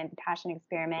experiment, the passion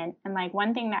experiment. And like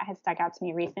one thing that has stuck out to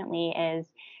me recently is,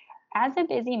 as a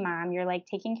busy mom, you're like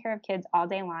taking care of kids all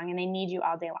day long and they need you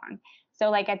all day long. So,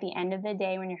 like at the end of the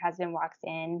day, when your husband walks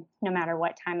in, no matter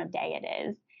what time of day it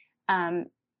is, um,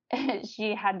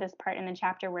 she had this part in the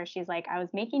chapter where she's like, I was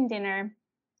making dinner.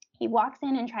 He walks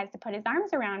in and tries to put his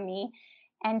arms around me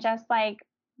and just like,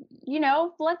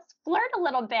 let's flirt a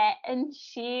little bit. And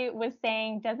she was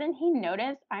saying, doesn't he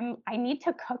notice I need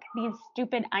to cook these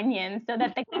stupid onions so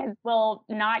that the kids will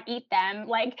not eat them?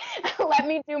 Like, let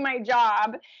me do my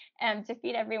job to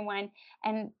feed everyone.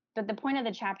 And but the point of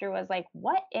the chapter was like,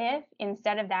 what if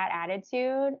instead of that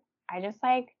attitude, I just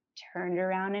like turned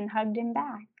around and hugged him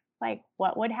back? Like,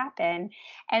 what would happen?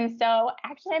 And so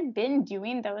actually I've been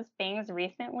doing those things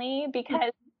recently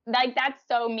because like that's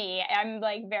so me. I'm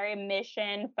like very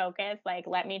mission focused, like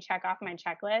let me check off my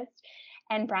checklist.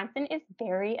 And Bronson is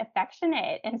very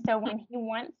affectionate. And so when he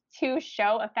wants to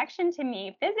show affection to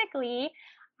me physically,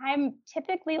 I'm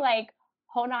typically like,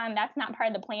 hold on, that's not part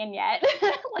of the plan yet.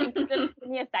 Like just give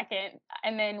me a second.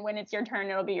 And then when it's your turn,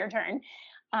 it'll be your turn.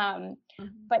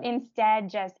 But instead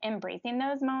just embracing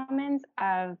those moments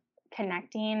of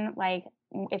connecting, like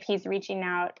if he's reaching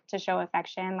out to show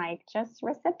affection, like just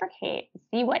reciprocate,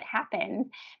 see what happens.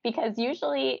 Because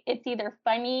usually it's either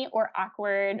funny or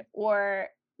awkward or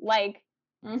like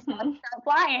start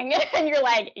flying. And you're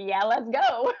like, yeah, let's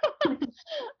go.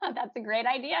 That's a great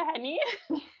idea, honey.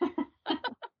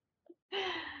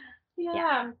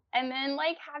 Yeah. And then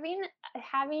like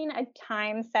having a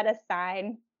time set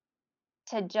aside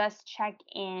to just check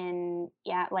in,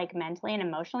 yeah, like mentally and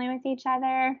emotionally with each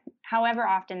other, however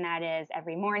often that is,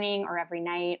 every morning or every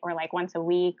night or like once a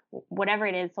week, whatever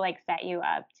it is, to like set you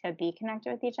up to be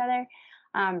connected with each other.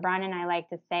 Brian and I like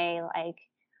to say, like,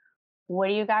 what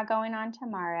do you got going on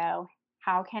tomorrow?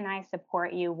 How can I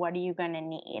support you? What are you going to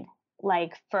need?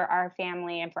 Like for our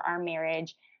family and for our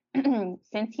marriage,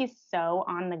 since he's so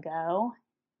on the go,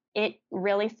 it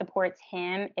really supports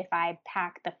him if I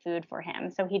pack the food for him.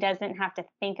 So he doesn't have to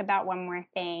think about one more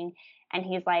thing. And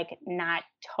he's like not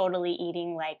totally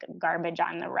eating like garbage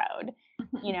on the road.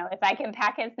 If I can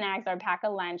pack his snacks or pack a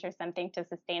lunch or something to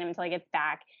sustain him until he gets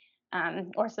back,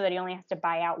 or so that he only has to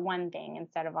buy out one thing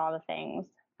instead of all the things,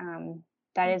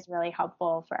 that is really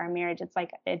helpful for our marriage. It's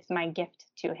like, it's my gift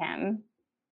to him.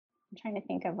 I'm trying to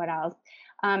think of what else.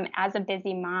 As a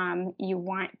busy mom, you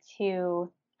want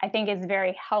to, I think it's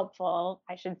very helpful,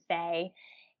 I should say,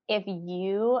 if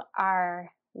you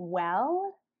are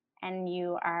well and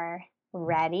you are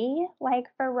ready, like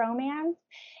for romance.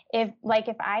 If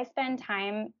I spend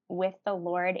time with the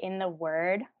Lord in the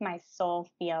Word, my soul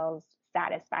feels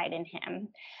satisfied in Him.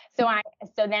 So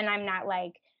then I'm not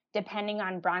like depending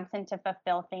on Bronson to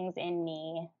fulfill things in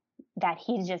me that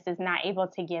he just is not able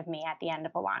to give me at the end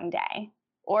of a long day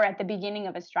or at the beginning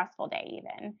of a stressful day,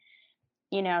 even.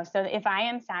 So if I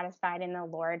am satisfied in the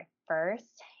Lord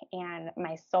first and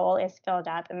my soul is filled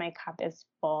up and my cup is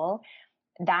full,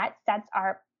 that sets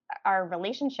our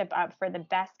relationship up for the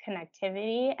best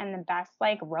connectivity and the best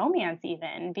like romance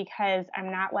even, because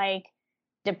I'm not like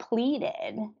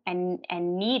depleted and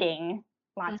needing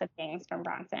Mm. lots of things from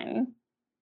Bronson.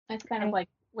 It's kind of And like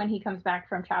when he comes back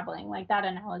from traveling, like that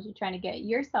analogy, trying to get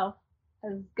yourself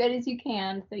as good as you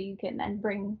can so you can then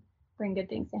bring good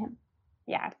things to him.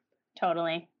 yeah,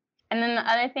 totally. And then the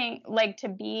other thing, like to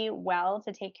be well,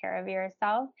 to take care of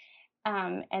yourself.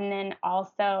 And then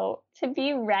also to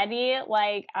be ready,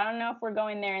 like, I don't know if we're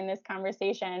going there in this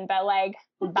conversation, but like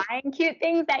buying cute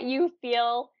things that you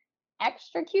feel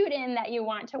extra cute in that you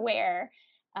want to wear.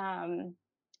 Um,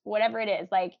 Whatever it is,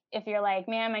 like if you're like,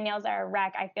 man, my nails are a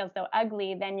wreck, I feel so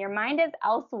ugly, then your mind is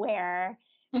elsewhere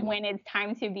when it's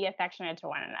time to be affectionate to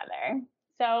one another.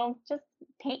 So just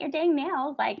paint your dang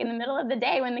nails like in the middle of the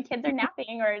day when the kids are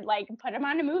napping, or like put them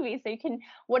on a movie so you can,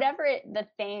 whatever the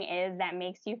thing is that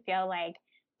makes you feel like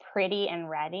pretty and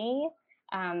ready,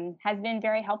 has been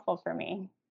very helpful for me.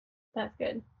 That's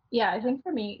good. Yeah, I think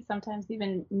for me, sometimes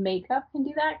even makeup can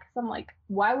do that because I'm like,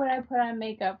 why would I put on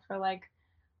makeup for like,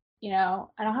 I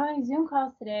don't have any Zoom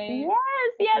calls today.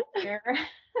 Yes, yes.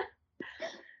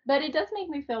 But it does make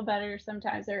me feel better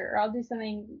sometimes, or I'll do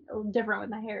something different with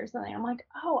my hair or something. I'm like,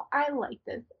 oh, I like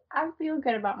this. I feel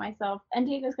good about myself, and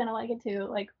Diego's gonna like it too.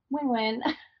 Like win-win.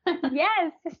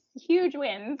 Yes, huge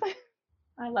wins.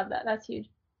 I love that. That's huge.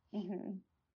 Hmm.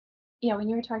 Yeah, when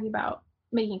you were talking about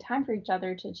making time for each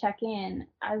other to check in,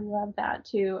 I love that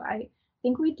too. I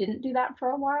think we didn't do that for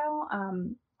a while.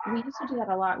 We used to do that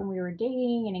a lot when we were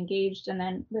dating and engaged, and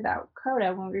then without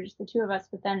Coda, when we were just the two of us.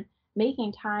 But then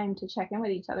making time to check in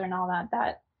with each other and all that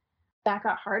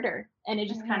got harder, and it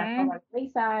just kind of fell Hmm. by the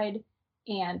wayside.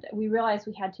 And we realized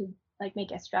we had to like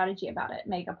make a strategy about it,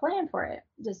 make a plan for it,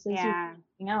 just as you do Yeah.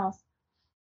 anything else.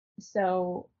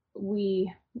 So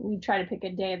we try to pick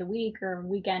a day of the week or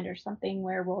weekend or something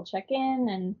where we'll check in,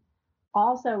 and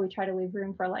also we try to leave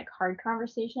room for like hard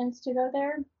conversations to go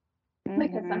there,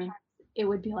 because sometimes Hmm. it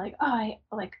would be like, oh, I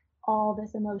like all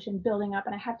this emotion building up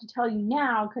and I have to tell you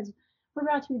now because we're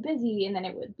about to be busy, and then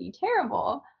it would be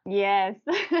terrible. Yes.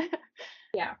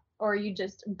 Yeah. Or you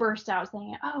just burst out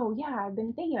saying, oh yeah, I've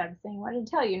been thinking about this thing, I wanted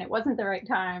to tell you, and it wasn't the right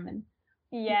time. And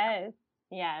yeah, Yes.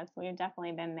 Yes, we've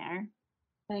definitely been there.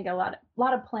 I think a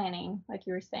lot of planning, like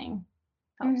you were saying,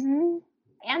 helps. Hmm.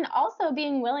 And also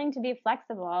being willing to be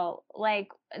flexible. Like,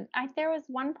 there was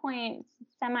one point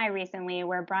semi recently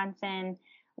where Bronson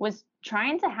was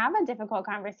trying to have a difficult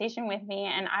conversation with me.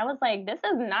 And I was like, this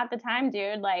is not the time,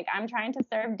 dude. Like, I'm trying to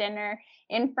serve dinner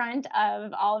in front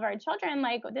of all of our children.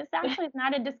 Like, this actually is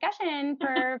not a discussion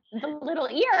for the little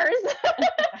ears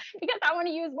because I want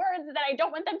to use words that I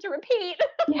don't want them to repeat.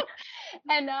 Yeah.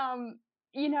 And,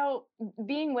 you know,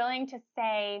 being willing to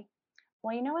say,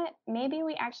 well, you know what? Maybe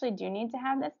we actually do need to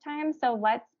have this time. So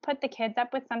let's put the kids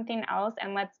up with something else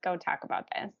and let's go talk about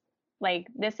this. Like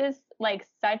this is like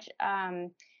such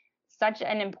an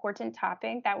important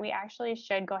topic that we actually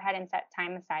should go ahead and set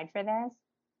time aside for this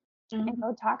and Mhm.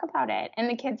 go talk about it. And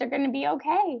the kids are going to be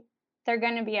okay. They're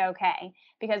going to be okay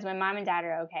because when mom and dad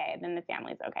are okay, then the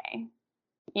family's okay.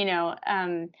 You know,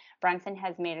 Bronson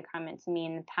has made a comment to me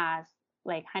in the past,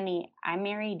 like, honey, I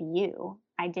married you.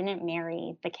 I didn't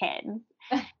marry the kids.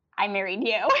 I married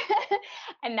you.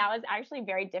 And that was actually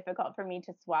very difficult for me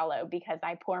to swallow because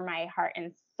I pour my heart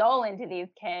and soul into these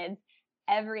kids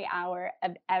every hour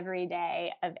of every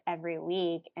day of every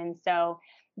week. And so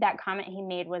that comment he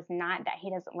made was not that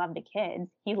he doesn't love the kids.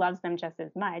 He loves them just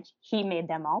as much. He made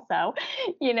them also.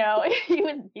 You know, he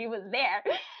was there.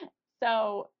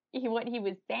 So what he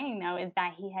was saying though is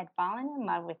that he had fallen in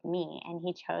love with me and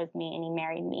he chose me and he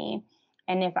married me.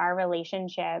 And if our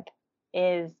relationship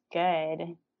is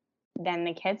good, then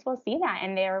the kids will see that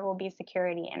and there will be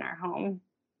security in our home.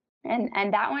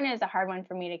 And that one is a hard one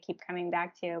for me to keep coming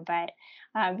back to, but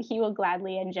he will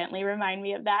gladly and gently remind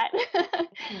me of that.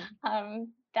 Mhm.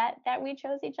 That we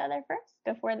chose each other first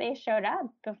before they showed up,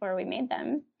 before we made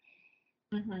them.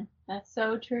 That's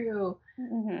so true.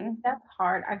 Hmm. That's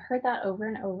hard. I've heard that over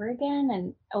and over again,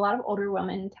 and a lot of older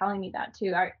women telling me that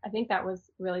too. I think that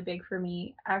was really big for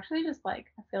me. Actually, just like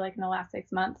I feel like in the last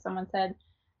 6 months, someone said,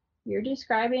 you're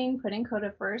describing putting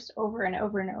Coda first over and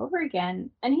over and over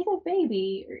again. And he's a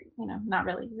baby, or, not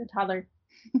really, he's a toddler.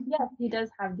 Yes, he does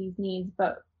have these needs,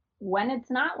 but when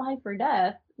it's not life or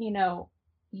death,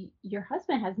 your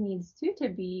husband has needs too, to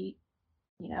be,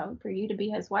 for you to be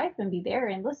his wife and be there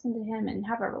and listen to him and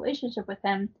have a relationship with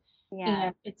him. Yeah,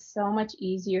 And it's so much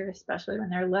easier, especially when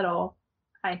they're little,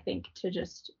 I think, to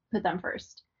just put them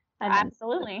first. And then,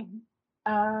 absolutely.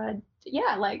 uh,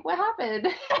 yeah, like what happened?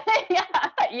 Yeah,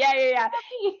 yeah, yeah,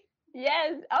 yeah.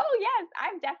 Yes. Oh, yes.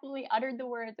 I've definitely uttered the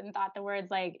words and thought the words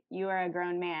like, "You are a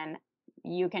grown man.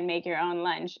 You can make your own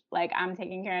lunch. Like, I'm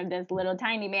taking care of this little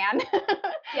tiny man.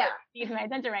 Yeah. Needs my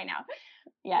attention right now."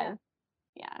 Yeah. Yes.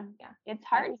 Yeah. Yeah. It's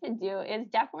I hard to do. It's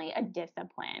definitely a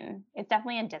discipline. It's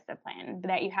definitely a discipline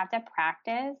that you have to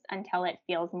practice until it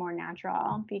feels more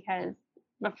natural because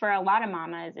but for a lot of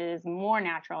mamas, it is more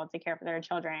natural to care for their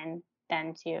children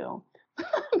than to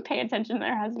pay attention to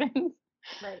their husbands.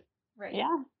 right. Right.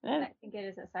 Yeah. I think it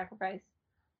is a sacrifice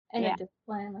and a Yeah.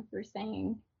 discipline, like you were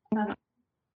saying. Mhm.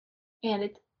 And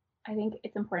I think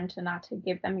it's important to not to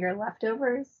give them your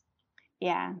leftovers.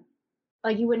 Yeah.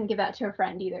 Like you wouldn't give that to a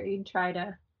friend either. You'd try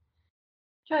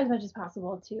as much as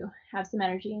possible to have some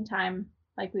energy and time,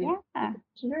 like we Yeah.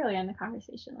 mentioned earlier in the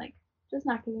conversation, like just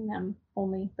not giving them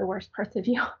only the worst parts of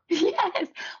you. Yes.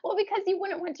 Well, because you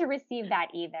wouldn't want to receive that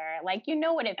either. Like, you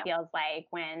know what it Yeah. feels like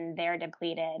when they're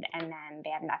depleted and then they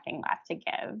have nothing left to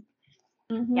give.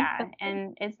 Mm-hmm. Yeah.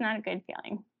 And it's not a good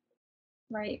feeling.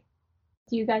 Right.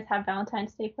 Do you guys have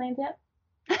Valentine's Day plans yet?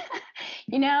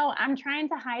 I'm trying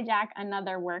to hijack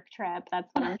another work trip. That's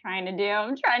what I'm trying to do.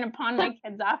 I'm trying to pawn my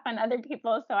kids off on other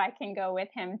people so I can go with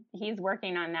him. He's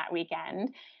working on that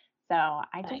weekend. So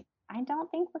Nice. I don't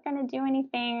think we're going to do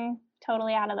anything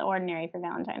totally out of the ordinary for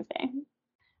Valentine's Day.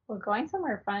 Well, going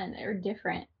somewhere fun or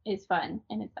different is fun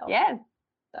in itself. Yes.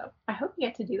 So I hope you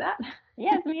get to do that.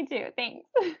 Yes, me too. Thanks.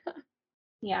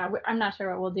 Yeah, I'm not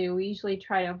sure what we'll do. We usually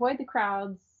try to avoid the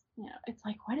crowds. It's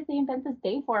like, what did they invent this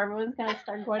day for? Everyone's gonna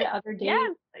start going to other days.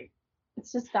 Yes. Like,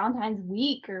 it's just Valentine's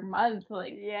week or month.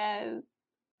 Like, Yes.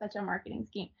 such a marketing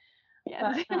scheme.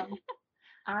 Yes. But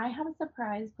I have a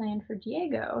surprise planned for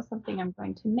Diego, something I'm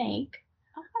going to make.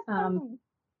 Awesome.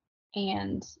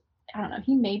 And I don't know,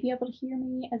 he may be able to hear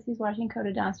me as he's watching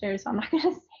Coda downstairs, so I'm not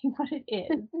gonna say what it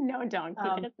is. No, don't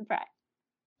keep it a surprise.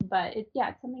 But it's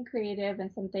something creative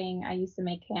and something I used to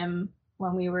make him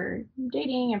when we were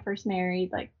dating and first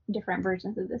married, like different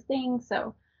versions of this thing.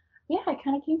 So yeah, it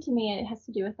kind of came to me. It has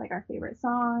to do with like our favorite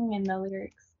song and the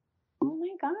lyrics Oh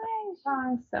my gosh.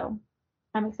 songs. So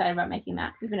I'm excited about making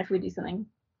that, even if we do something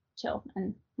chill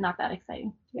and not that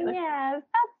exciting together. Yes,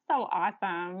 that's so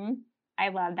awesome. I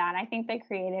love that. I think the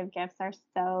creative gifts are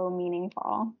so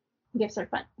meaningful. Gifts are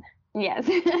fun. Yes.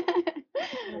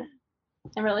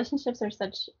 And relationships are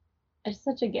it's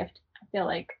such a gift. I feel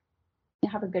like to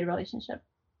have a good relationship,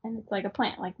 and it's like a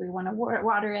plant. Like we want to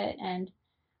water it and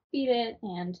feed it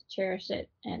and cherish it,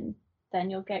 and then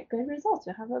you'll get good results.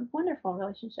 You'll have a wonderful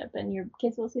relationship, and your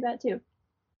kids will see that too.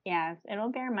 Yes,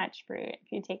 it'll bear much fruit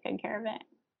if you take good care of it.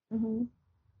 Mm-hmm.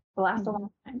 It'll last a long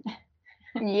time.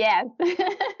 Yes.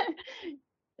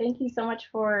 Thank you so much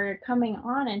for coming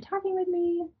on and talking with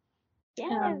me.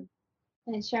 Yes.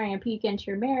 And sharing a peek into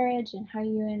your marriage and how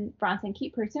you and Bronson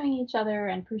keep pursuing each other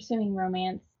and pursuing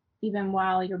romance, even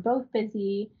while you're both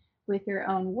busy with your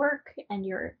own work and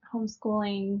your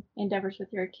homeschooling endeavors with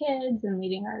your kids and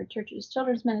leading our church's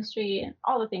children's ministry and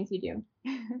all the things you do.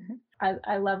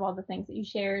 I love all the things that you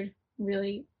shared,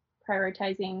 really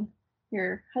prioritizing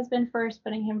your husband first,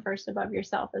 putting him first above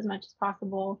yourself as much as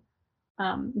possible,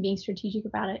 being strategic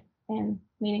about it, and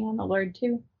leaning on the Lord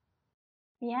too.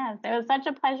 Yes, it was such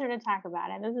a pleasure to talk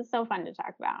about it. This is so fun to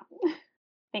talk about.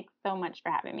 Thanks so much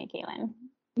for having me, Caitlin.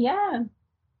 Yeah.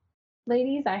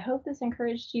 Ladies, I hope this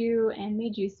encouraged you and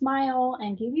made you smile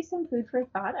and gave you some food for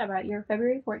thought about your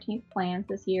February 14th plans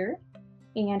this year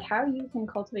and how you can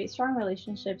cultivate strong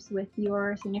relationships with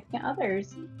your significant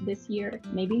others this year,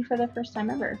 maybe for the first time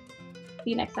ever.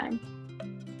 See you next time.